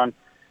going on.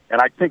 And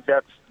I think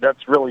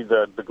that's really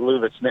the glue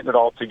that's knitting it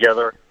all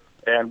together.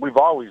 And we've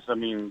always,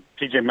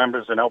 PGA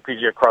members and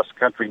LPGA across the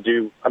country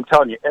do, I'm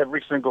telling you,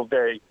 every single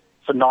day,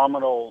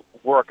 phenomenal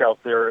work out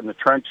there in the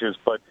trenches.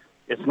 But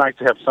it's nice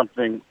to have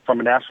something from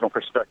a national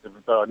perspective,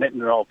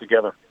 knitting it all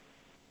together.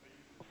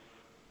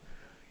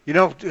 You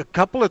know, a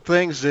couple of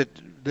things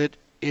that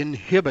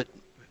inhibit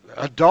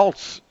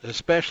adults,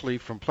 especially,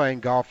 from playing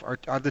golf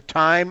are the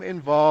time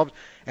involved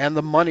and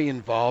the money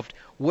involved.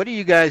 What do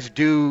you guys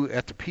do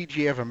at the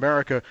PGA of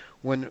America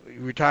when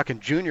we're talking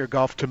junior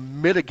golf to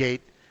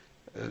mitigate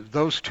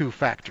those two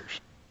factors?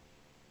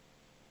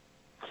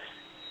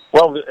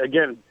 Well,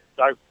 again,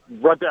 I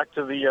right back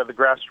to the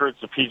grassroots,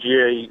 the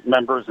PGA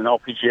members and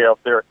LPGA out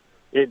there.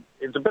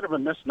 It's a bit of a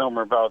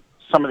misnomer about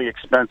some of the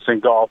expense in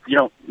golf. You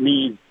don't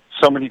need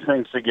so many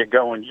things to get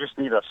going. You just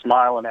need a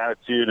smile and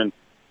attitude, and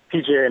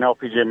PGA and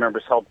LPGA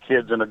members help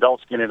kids and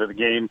adults get into the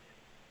game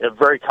in a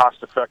very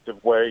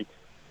cost-effective way.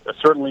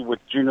 Certainly with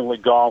Junior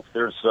League Golf,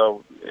 there's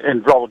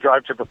and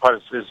Drive, Chip, and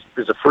Putt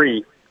is a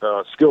free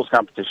skills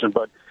competition.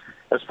 But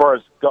as far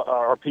as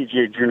our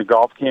PGA Junior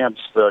Golf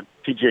camps, the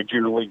PGA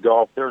Junior League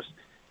Golf, there's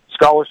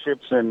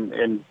scholarships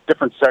and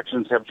different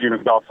sections have junior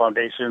golf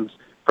foundations.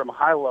 From a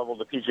high level,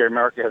 the PGA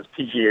America has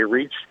PGA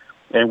Reach,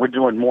 and we're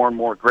doing more and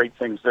more great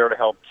things there to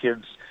help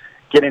kids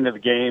get into the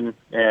game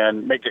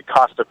and make it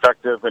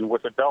cost-effective. And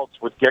with adults,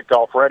 with Get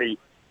Golf Ready,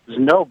 there's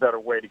no better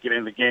way to get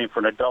into the game for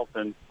an adult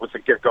than with the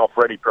Get Golf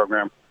Ready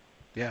program.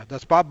 Yeah,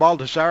 that's Bob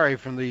Baldessari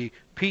from the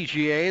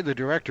PGA, the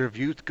Director of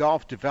Youth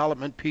Golf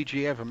Development,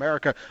 PGA of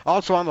America.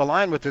 Also on the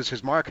line with us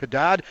is Mark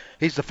Haddad.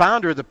 He's the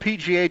founder of the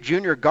PGA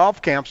Junior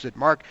Golf Camps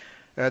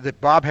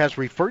that Bob has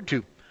referred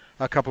to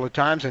a couple of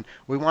times, and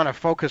we want to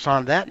focus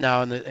on that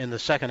now in the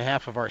second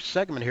half of our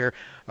segment here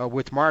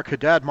with Mark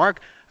Haddad. Mark,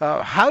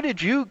 how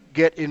did you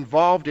get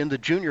involved in the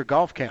junior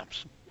golf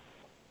camps?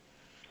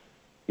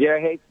 Yeah,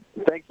 hey,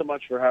 thanks so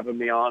much for having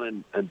me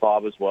on, and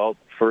Bob as well,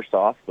 first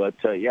off. But,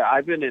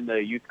 I've been in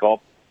the youth golf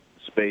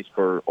space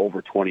for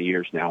over 20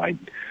 years now. I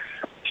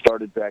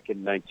started back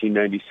in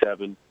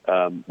 1997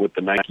 with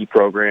the Nike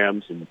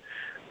programs and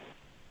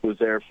was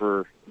there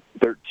for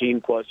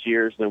 13-plus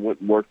years, then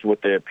went and worked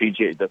with the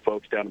PGA, the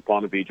folks down in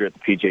Ponte Vedra at the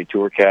PGA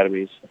Tour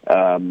Academies.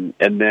 And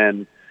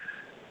then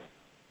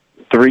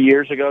 3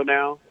 years ago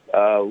now,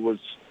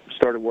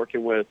 started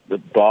working with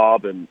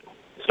Bob and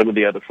some of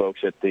the other folks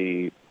at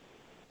the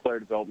Player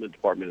Development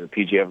Department of the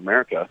PGA of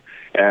America,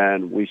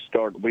 and we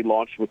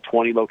launched with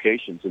 20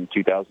 locations in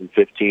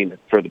 2015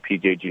 for the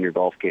PGA Junior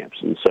Golf Camps.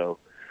 And so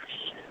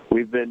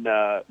we've been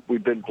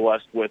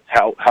blessed with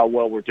how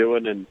well we're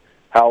doing and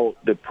how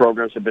the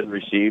programs have been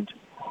received.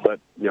 But,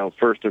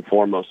 first and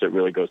foremost, it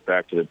really goes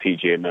back to the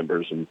PGA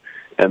members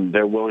and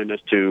their willingness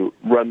to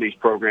run these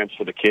programs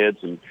for the kids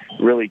and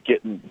really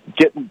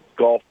getting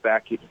golf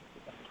back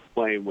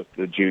playing with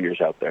the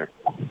juniors out there.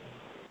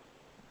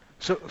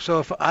 So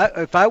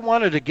if I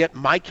wanted to get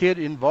my kid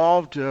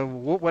involved,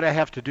 what would I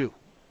have to do?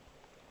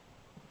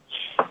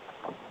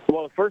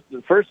 Well,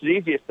 the first and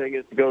easiest thing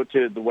is to go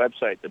to the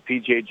website, the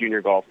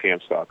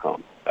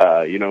PGAJuniorGolfCamps.com.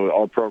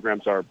 All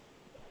programs are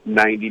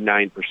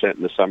 99%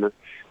 in the summer.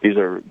 These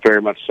are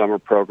very much summer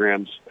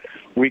programs,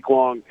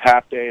 week-long,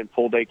 half-day and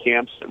full-day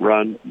camps that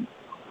run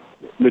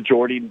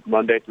majority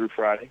Monday through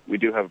Friday. We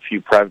do have a few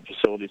private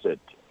facilities that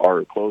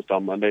are closed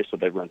on Monday, so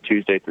they run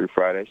Tuesday through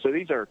Friday. So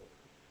these are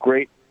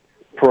great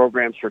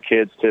programs for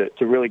kids to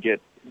really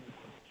get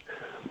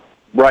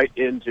right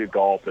into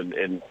golf.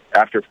 And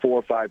after 4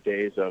 or 5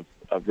 days of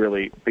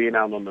really being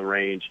out on the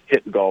range,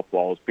 hitting golf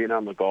balls, being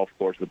on the golf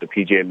course with the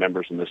PGA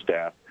members and the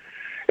staff,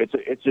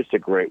 it's just a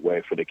great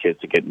way for the kids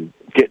to get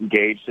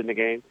engaged in the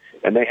game,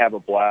 and they have a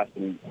blast.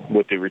 And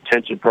with the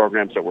retention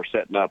programs that we're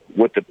setting up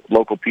with the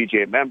local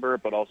PGA member,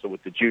 but also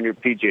with the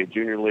PGA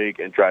Junior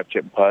League and Drive,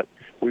 Chip, and Putt,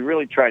 we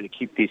really try to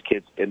keep these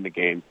kids in the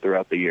game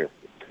throughout the year.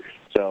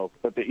 So,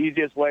 but the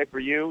easiest way for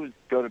you is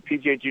go to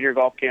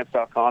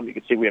PGAJuniorGolfCamps.com. You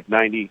can see we have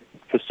 90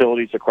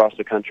 facilities across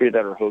the country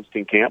that are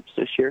hosting camps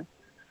this year.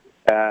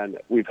 And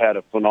we've had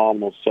a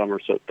phenomenal summer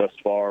thus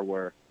far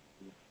where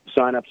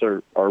signups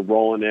are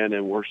rolling in,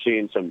 and we're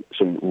seeing some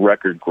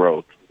record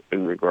growth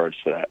in regards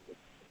to that.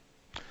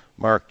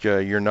 Mark,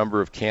 your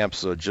number of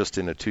camps just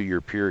in a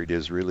 2-year period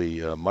has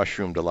really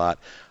mushroomed a lot.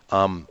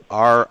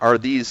 Are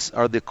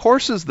the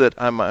courses that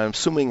I'm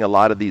assuming a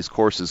lot of these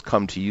courses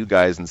come to you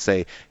guys and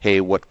say,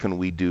 hey, what can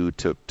we do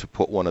to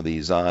put one of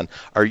these on?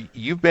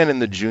 You've been in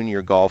the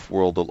junior golf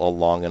world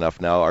long enough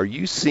now. Are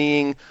you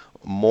seeing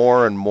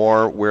more and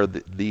more where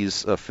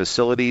these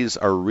facilities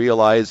are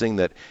realizing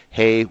that,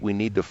 hey, we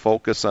need to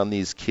focus on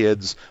these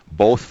kids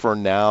both for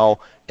now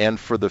and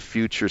for the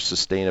future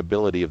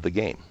sustainability of the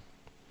game?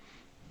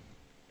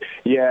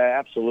 Yeah,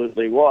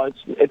 absolutely. Well,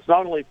 it's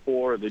not only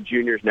for the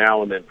juniors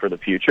now and then for the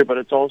future, but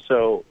it's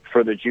also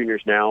for the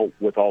juniors now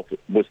with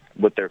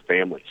their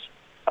families.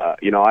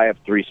 I have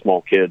 3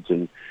 small kids,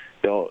 and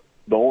the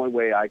only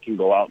way I can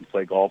go out and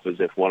play golf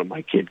is if one of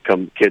my kids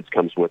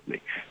comes with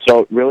me. So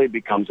it really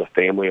becomes a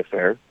family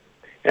affair,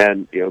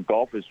 and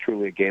golf is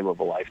truly a game of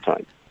a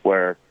lifetime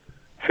where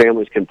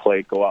families can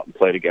go out and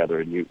play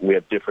together, and we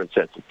have different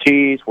sets of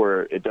tees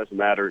where it doesn't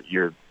matter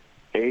your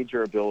age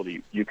or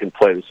ability, you can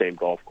play the same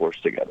golf course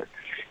together.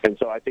 And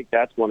so I think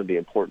that's one of the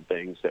important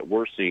things that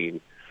we're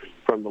seeing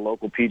from the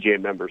local PGA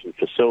members and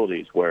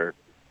facilities, where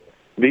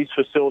these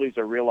facilities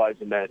are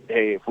realizing that,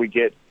 hey, if we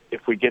get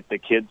the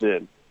kids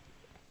in,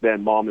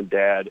 then mom and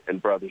dad and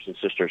brothers and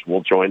sisters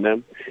will join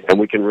them, and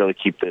we can really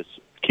keep the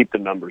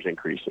numbers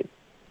increasing.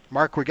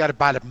 Mark, we got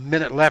about a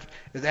minute left.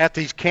 At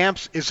these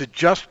camps, is it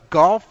just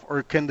golf,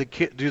 or can the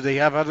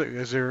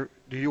do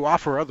you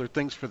offer other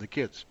things for the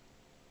kids?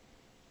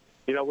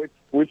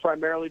 We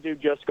primarily do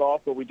just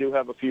golf, but we do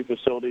have a few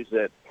facilities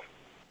that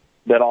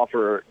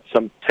offer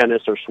some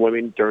tennis or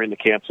swimming during the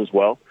camps as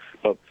well.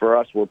 But for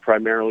us, we're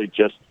primarily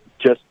just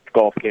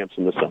golf camps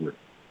in the summer.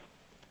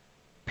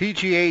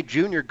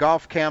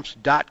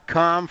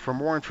 PGAJuniorGolfCamps.com for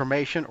more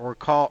information, or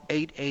call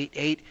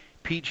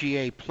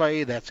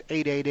 888-PGA-PLAY. That's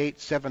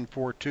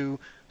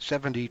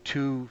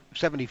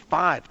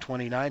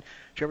 888-742-7529.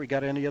 Jerry,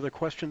 got any other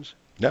questions?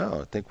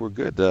 No, I think we're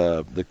good.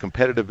 The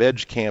competitive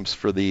edge camps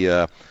for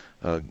the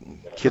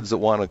kids that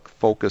want to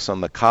focus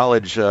on the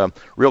college.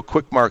 Real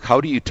quick, Mark,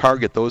 how do you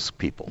target those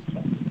people?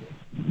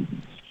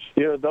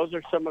 Those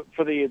are some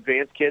for the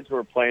advanced kids who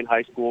are playing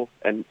high school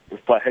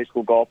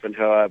golf and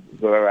who have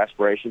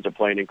aspirations of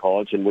playing in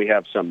college. And we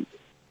have some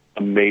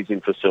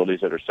amazing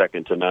facilities that are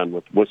second to none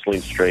with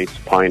Whistling Straits,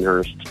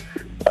 Pinehurst,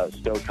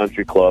 Stowe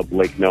Country Club,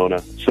 Lake Nona,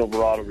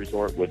 Silverado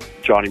Resort with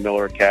Johnny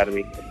Miller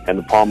Academy, and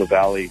the Palm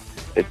Valley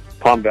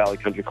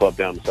Country Club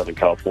down in Southern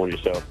California.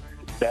 So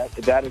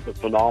that is a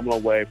phenomenal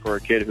way for a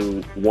kid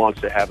who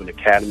wants to have an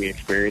academy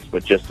experience,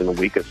 but just in a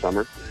week of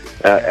summer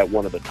at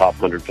one of the top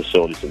 100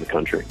 facilities in the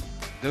country.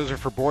 Those are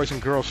for boys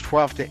and girls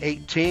 12 to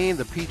 18.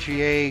 The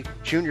PGA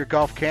Junior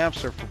Golf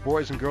Camps are for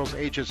boys and girls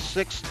ages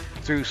 6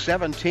 through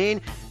 17.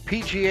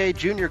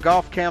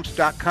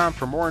 PGAJuniorGolfCamps.com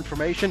for more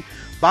information.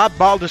 Bob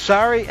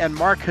Baldessari and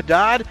Mark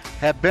Haddad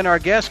have been our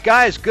guests.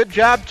 Guys, good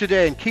job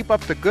today, and keep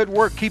up the good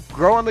work. Keep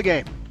growing the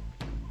game.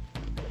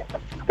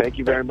 Thank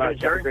you very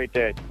much. Have a great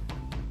day.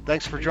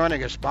 Thanks for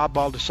joining us. Bob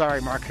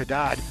Baldessari, Mark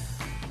Haddad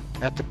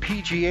at the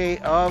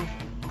PGA of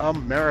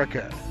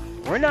America.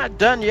 We're not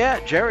done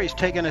yet. Jerry's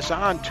taking us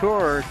on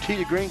tour. Tee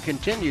to Green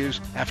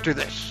continues after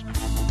this.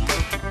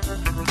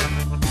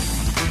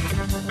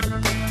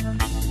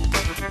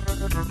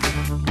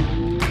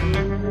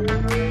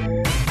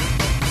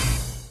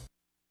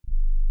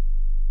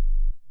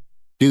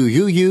 Do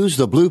you use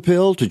the Blue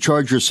Pill to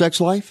charge your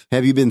sex life?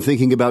 Have you been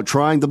thinking about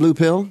trying the Blue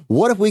Pill?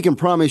 What if we can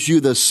promise you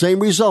the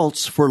same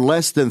results for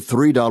less than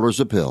 $3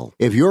 a pill?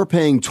 If you're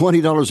paying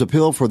 $20 a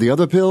pill for the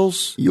other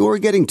pills, you're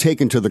getting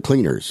taken to the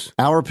cleaners.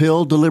 Our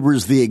pill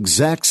delivers the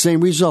exact same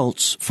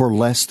results for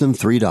less than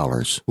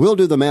 $3. We'll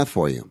do the math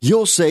for you.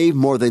 You'll save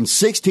more than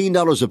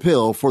 $16 a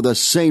pill for the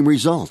same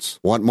results.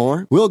 Want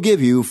more? We'll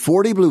give you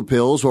 40 blue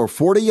pills or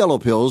 40 yellow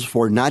pills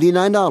for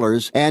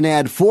 $99 and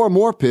add 4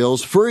 more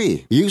pills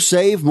free. You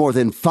save more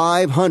than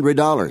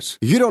 $500.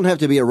 You don't have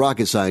to be a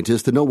rocket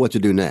scientist to know what to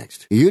do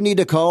next. You need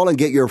to call and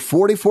get your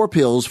 44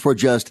 pills for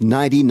just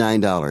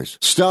 $99.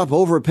 Stop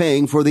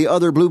overpaying for the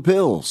other blue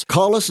pills.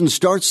 Call us and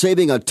start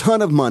saving a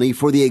ton of money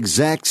for the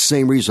exact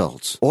same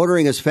results.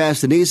 Ordering is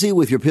fast and easy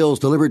with your pills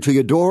delivered to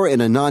your door in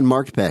a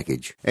non-marked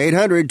package.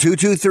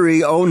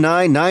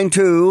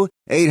 800-223-0992.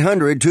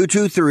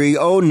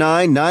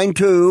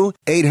 800-223-0992.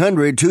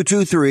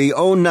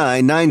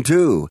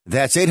 800-223-0992.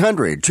 That's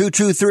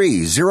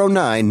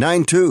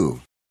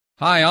 800-223-0992.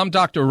 Hi, I'm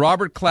Dr.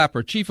 Robert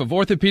Clapper, Chief of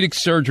Orthopedic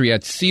Surgery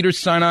at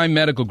Cedars-Sinai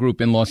Medical Group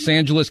in Los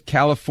Angeles,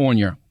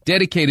 California.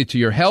 dedicated to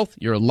your health,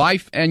 your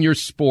life, and your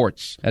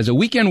sports. As a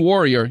weekend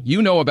warrior,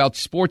 you know about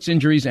sports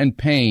injuries and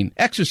pain.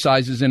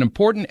 Exercise is an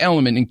important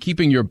element in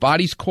keeping your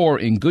body's core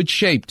in good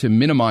shape to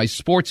minimize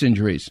sports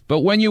injuries. But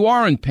when you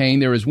are in pain,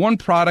 there is one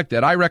product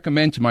that I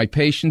recommend to my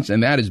patients,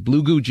 and that is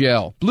Blue Goo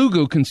Gel. Blue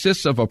Goo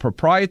consists of a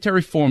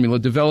proprietary formula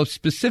developed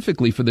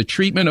specifically for the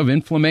treatment of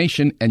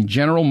inflammation and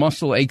general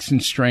muscle aches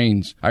and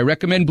strains. I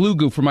recommend Blue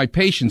Goo for my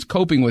patients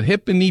coping with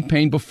hip and knee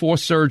pain before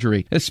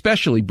surgery,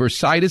 especially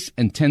bursitis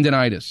and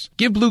tendinitis.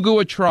 Give Blue Goo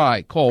a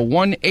try. Call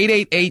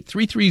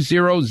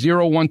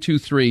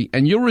 1-888-330-0123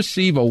 and you'll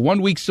receive a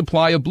 1-week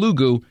supply of Blue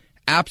Goo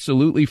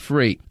absolutely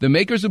free. The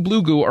makers of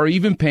Blue Goo are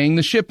even paying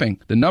the shipping.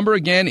 The number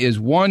again is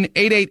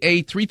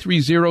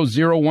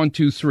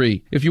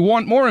 1-888-330-0123. If you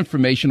want more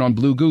information on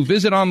Blue Goo,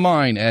 visit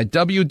online at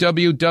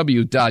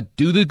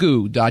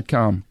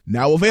www.dothegoo.com.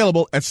 Now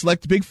available at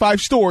select Big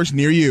 5 stores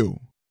near you.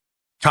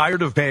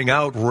 Tired of paying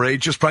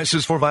outrageous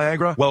prices for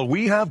Viagra? Well,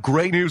 we have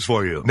great news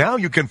for you. Now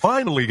you can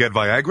finally get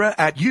Viagra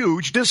at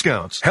huge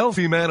discounts.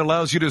 Healthy Man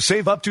allows you to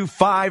save up to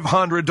 $500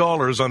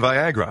 on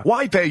Viagra.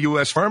 Why pay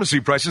U.S.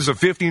 pharmacy prices of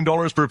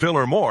 $15 per pill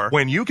or more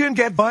when you can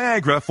get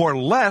Viagra for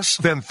less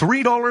than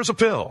 $3 a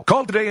pill?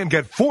 Call today and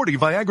get 40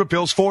 Viagra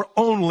pills for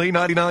only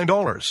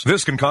 $99.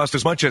 This can cost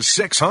as much as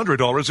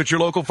 $600 at your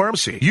local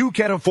pharmacy. You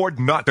can't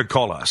afford not to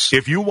call us.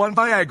 If you want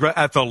Viagra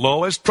at the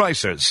lowest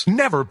prices,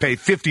 never pay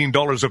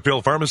 $15 a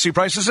pill pharmacy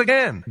prices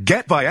again.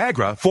 Get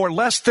Viagra for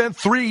less than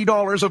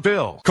 $3 a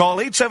pill. Call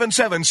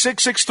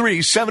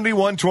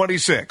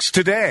 877-663-7126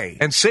 today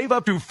and save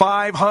up to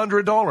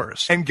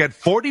 $500 and get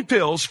 40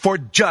 pills for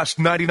just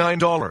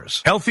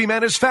 $99. Healthy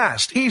Man is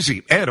fast,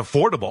 easy, and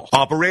affordable.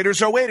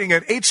 Operators are waiting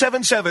at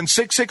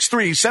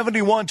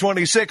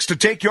 877-663-7126 to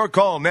take your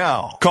call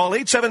now. Call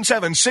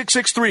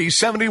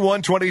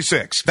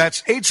 877-663-7126.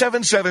 That's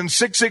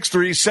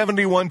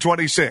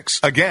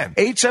 877-663-7126. Again,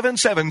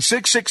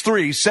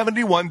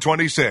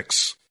 877-663-7126.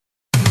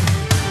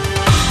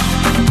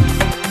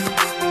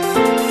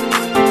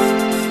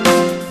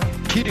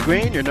 Tee to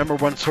Green, your number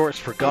one source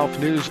for golf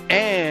news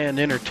and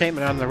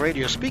entertainment on the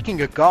radio.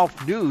 Speaking of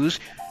golf news,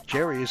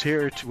 Jerry is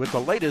here with the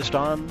latest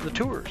on the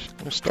tours.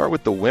 We'll start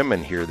with the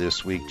women here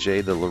this week,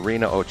 Jay. The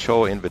Lorena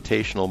Ochoa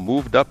Invitational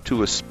moved up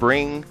to a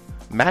spring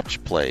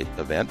match play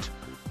event.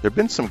 There have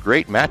been some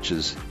great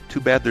matches.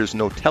 Too bad there's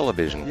no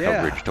television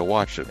coverage to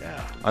watch it,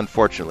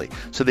 unfortunately.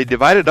 So they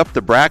divided up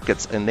the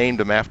brackets and named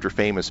them after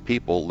famous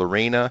people: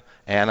 Lorena,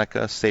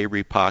 Annika,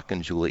 Sabri Pak,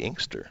 and Julie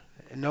Inkster.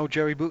 No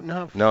Jerry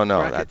Butenhoff?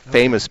 No,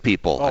 famous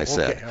people, I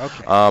said.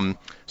 Okay.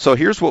 So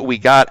here's what we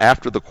got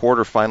after the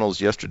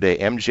quarterfinals yesterday.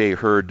 MJ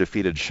Hurd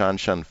defeated Shan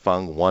Shan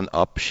Feng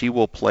 1-up. She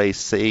will play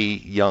Se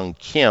Young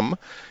Kim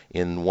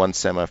in one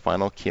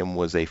semifinal. Kim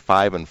was a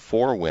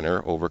 5-4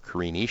 winner over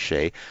Karine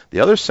Ishe. The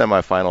other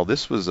semifinal,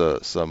 this was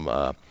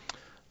some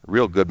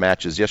real good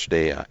matches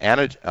yesterday.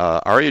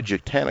 Arya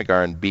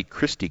Jitanagarn beat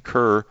Christy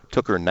Kerr,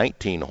 took her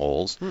 19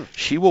 holes.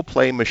 She will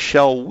play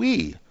Michelle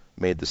Wie.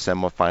 Made the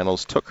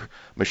semifinals.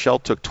 Michelle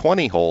took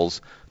 20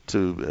 holes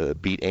to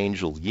beat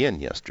Angel Yin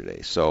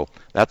yesterday. So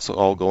that's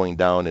all going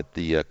down at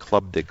the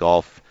Club de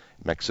Golf,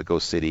 Mexico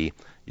City.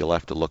 You'll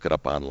have to look it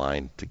up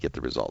online to get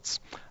the results.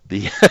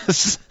 The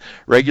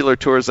regular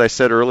tour, as I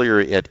said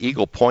earlier, at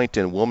Eagle Point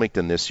in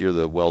Wilmington this year,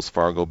 the Wells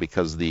Fargo,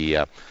 because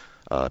the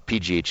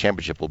PGA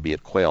Championship will be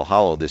at Quail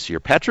Hollow this year.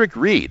 Patrick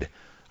Reed,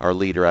 our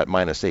leader at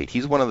 -8.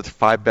 He's one of the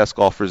 5 best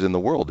golfers in the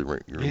world, you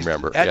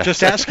remember.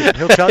 Just ask him.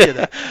 He'll tell you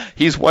that.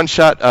 He's one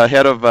shot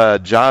ahead of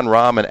John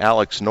Rahm and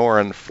Alex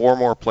Noren. 4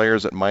 more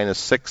players at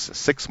 -6,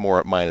 6 more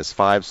at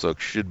 -5, so it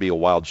should be a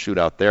wild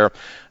shootout there.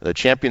 The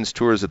Champions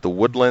Tour is at the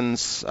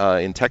Woodlands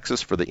in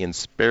Texas for the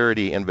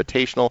Insperity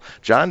Invitational.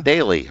 John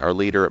Daly, our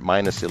leader, at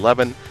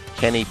 -11.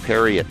 Kenny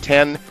Perry at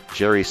 10.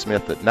 Jerry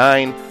Smith at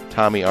 9.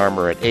 Tommy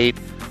Armour at 8.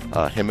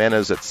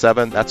 Jimenez at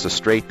 7. That's a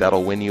straight.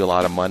 That'll win you a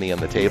lot of money on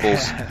the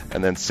tables.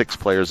 And then 6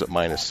 players at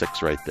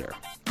 -6 right there.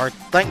 Our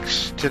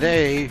thanks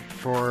today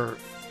for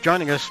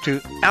joining us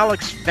to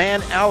Alex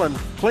Van Allen,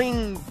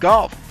 Fling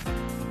Golf.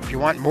 If you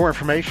want more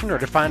information or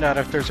to find out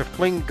if there's a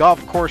Fling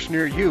Golf course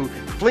near you,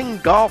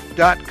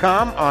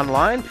 flinggolf.com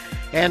online.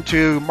 And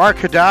to Mark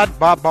Haddad,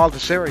 Bob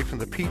Baldessari from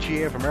the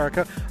PGA of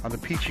America on the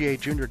PGA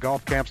Junior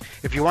Golf Camps.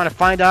 If you want to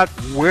find out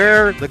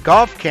where the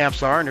golf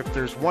camps are and if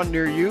there's one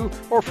near you,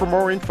 or for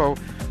more info,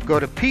 go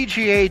to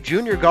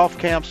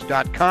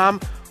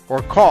PGAJuniorGolfCamps.com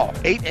or call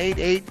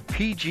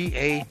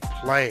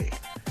 888-PGA-PLAY.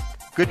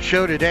 Good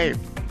show today.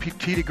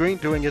 Tee to Green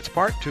doing its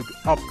part to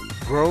help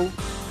grow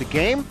the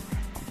game.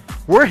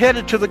 We're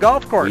headed to the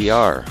golf course. We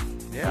are.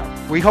 Yeah.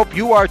 We hope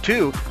you are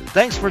too.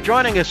 Thanks for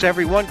joining us,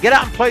 everyone. Get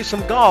out and play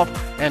some golf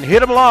and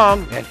hit them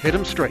long and hit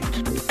them straight.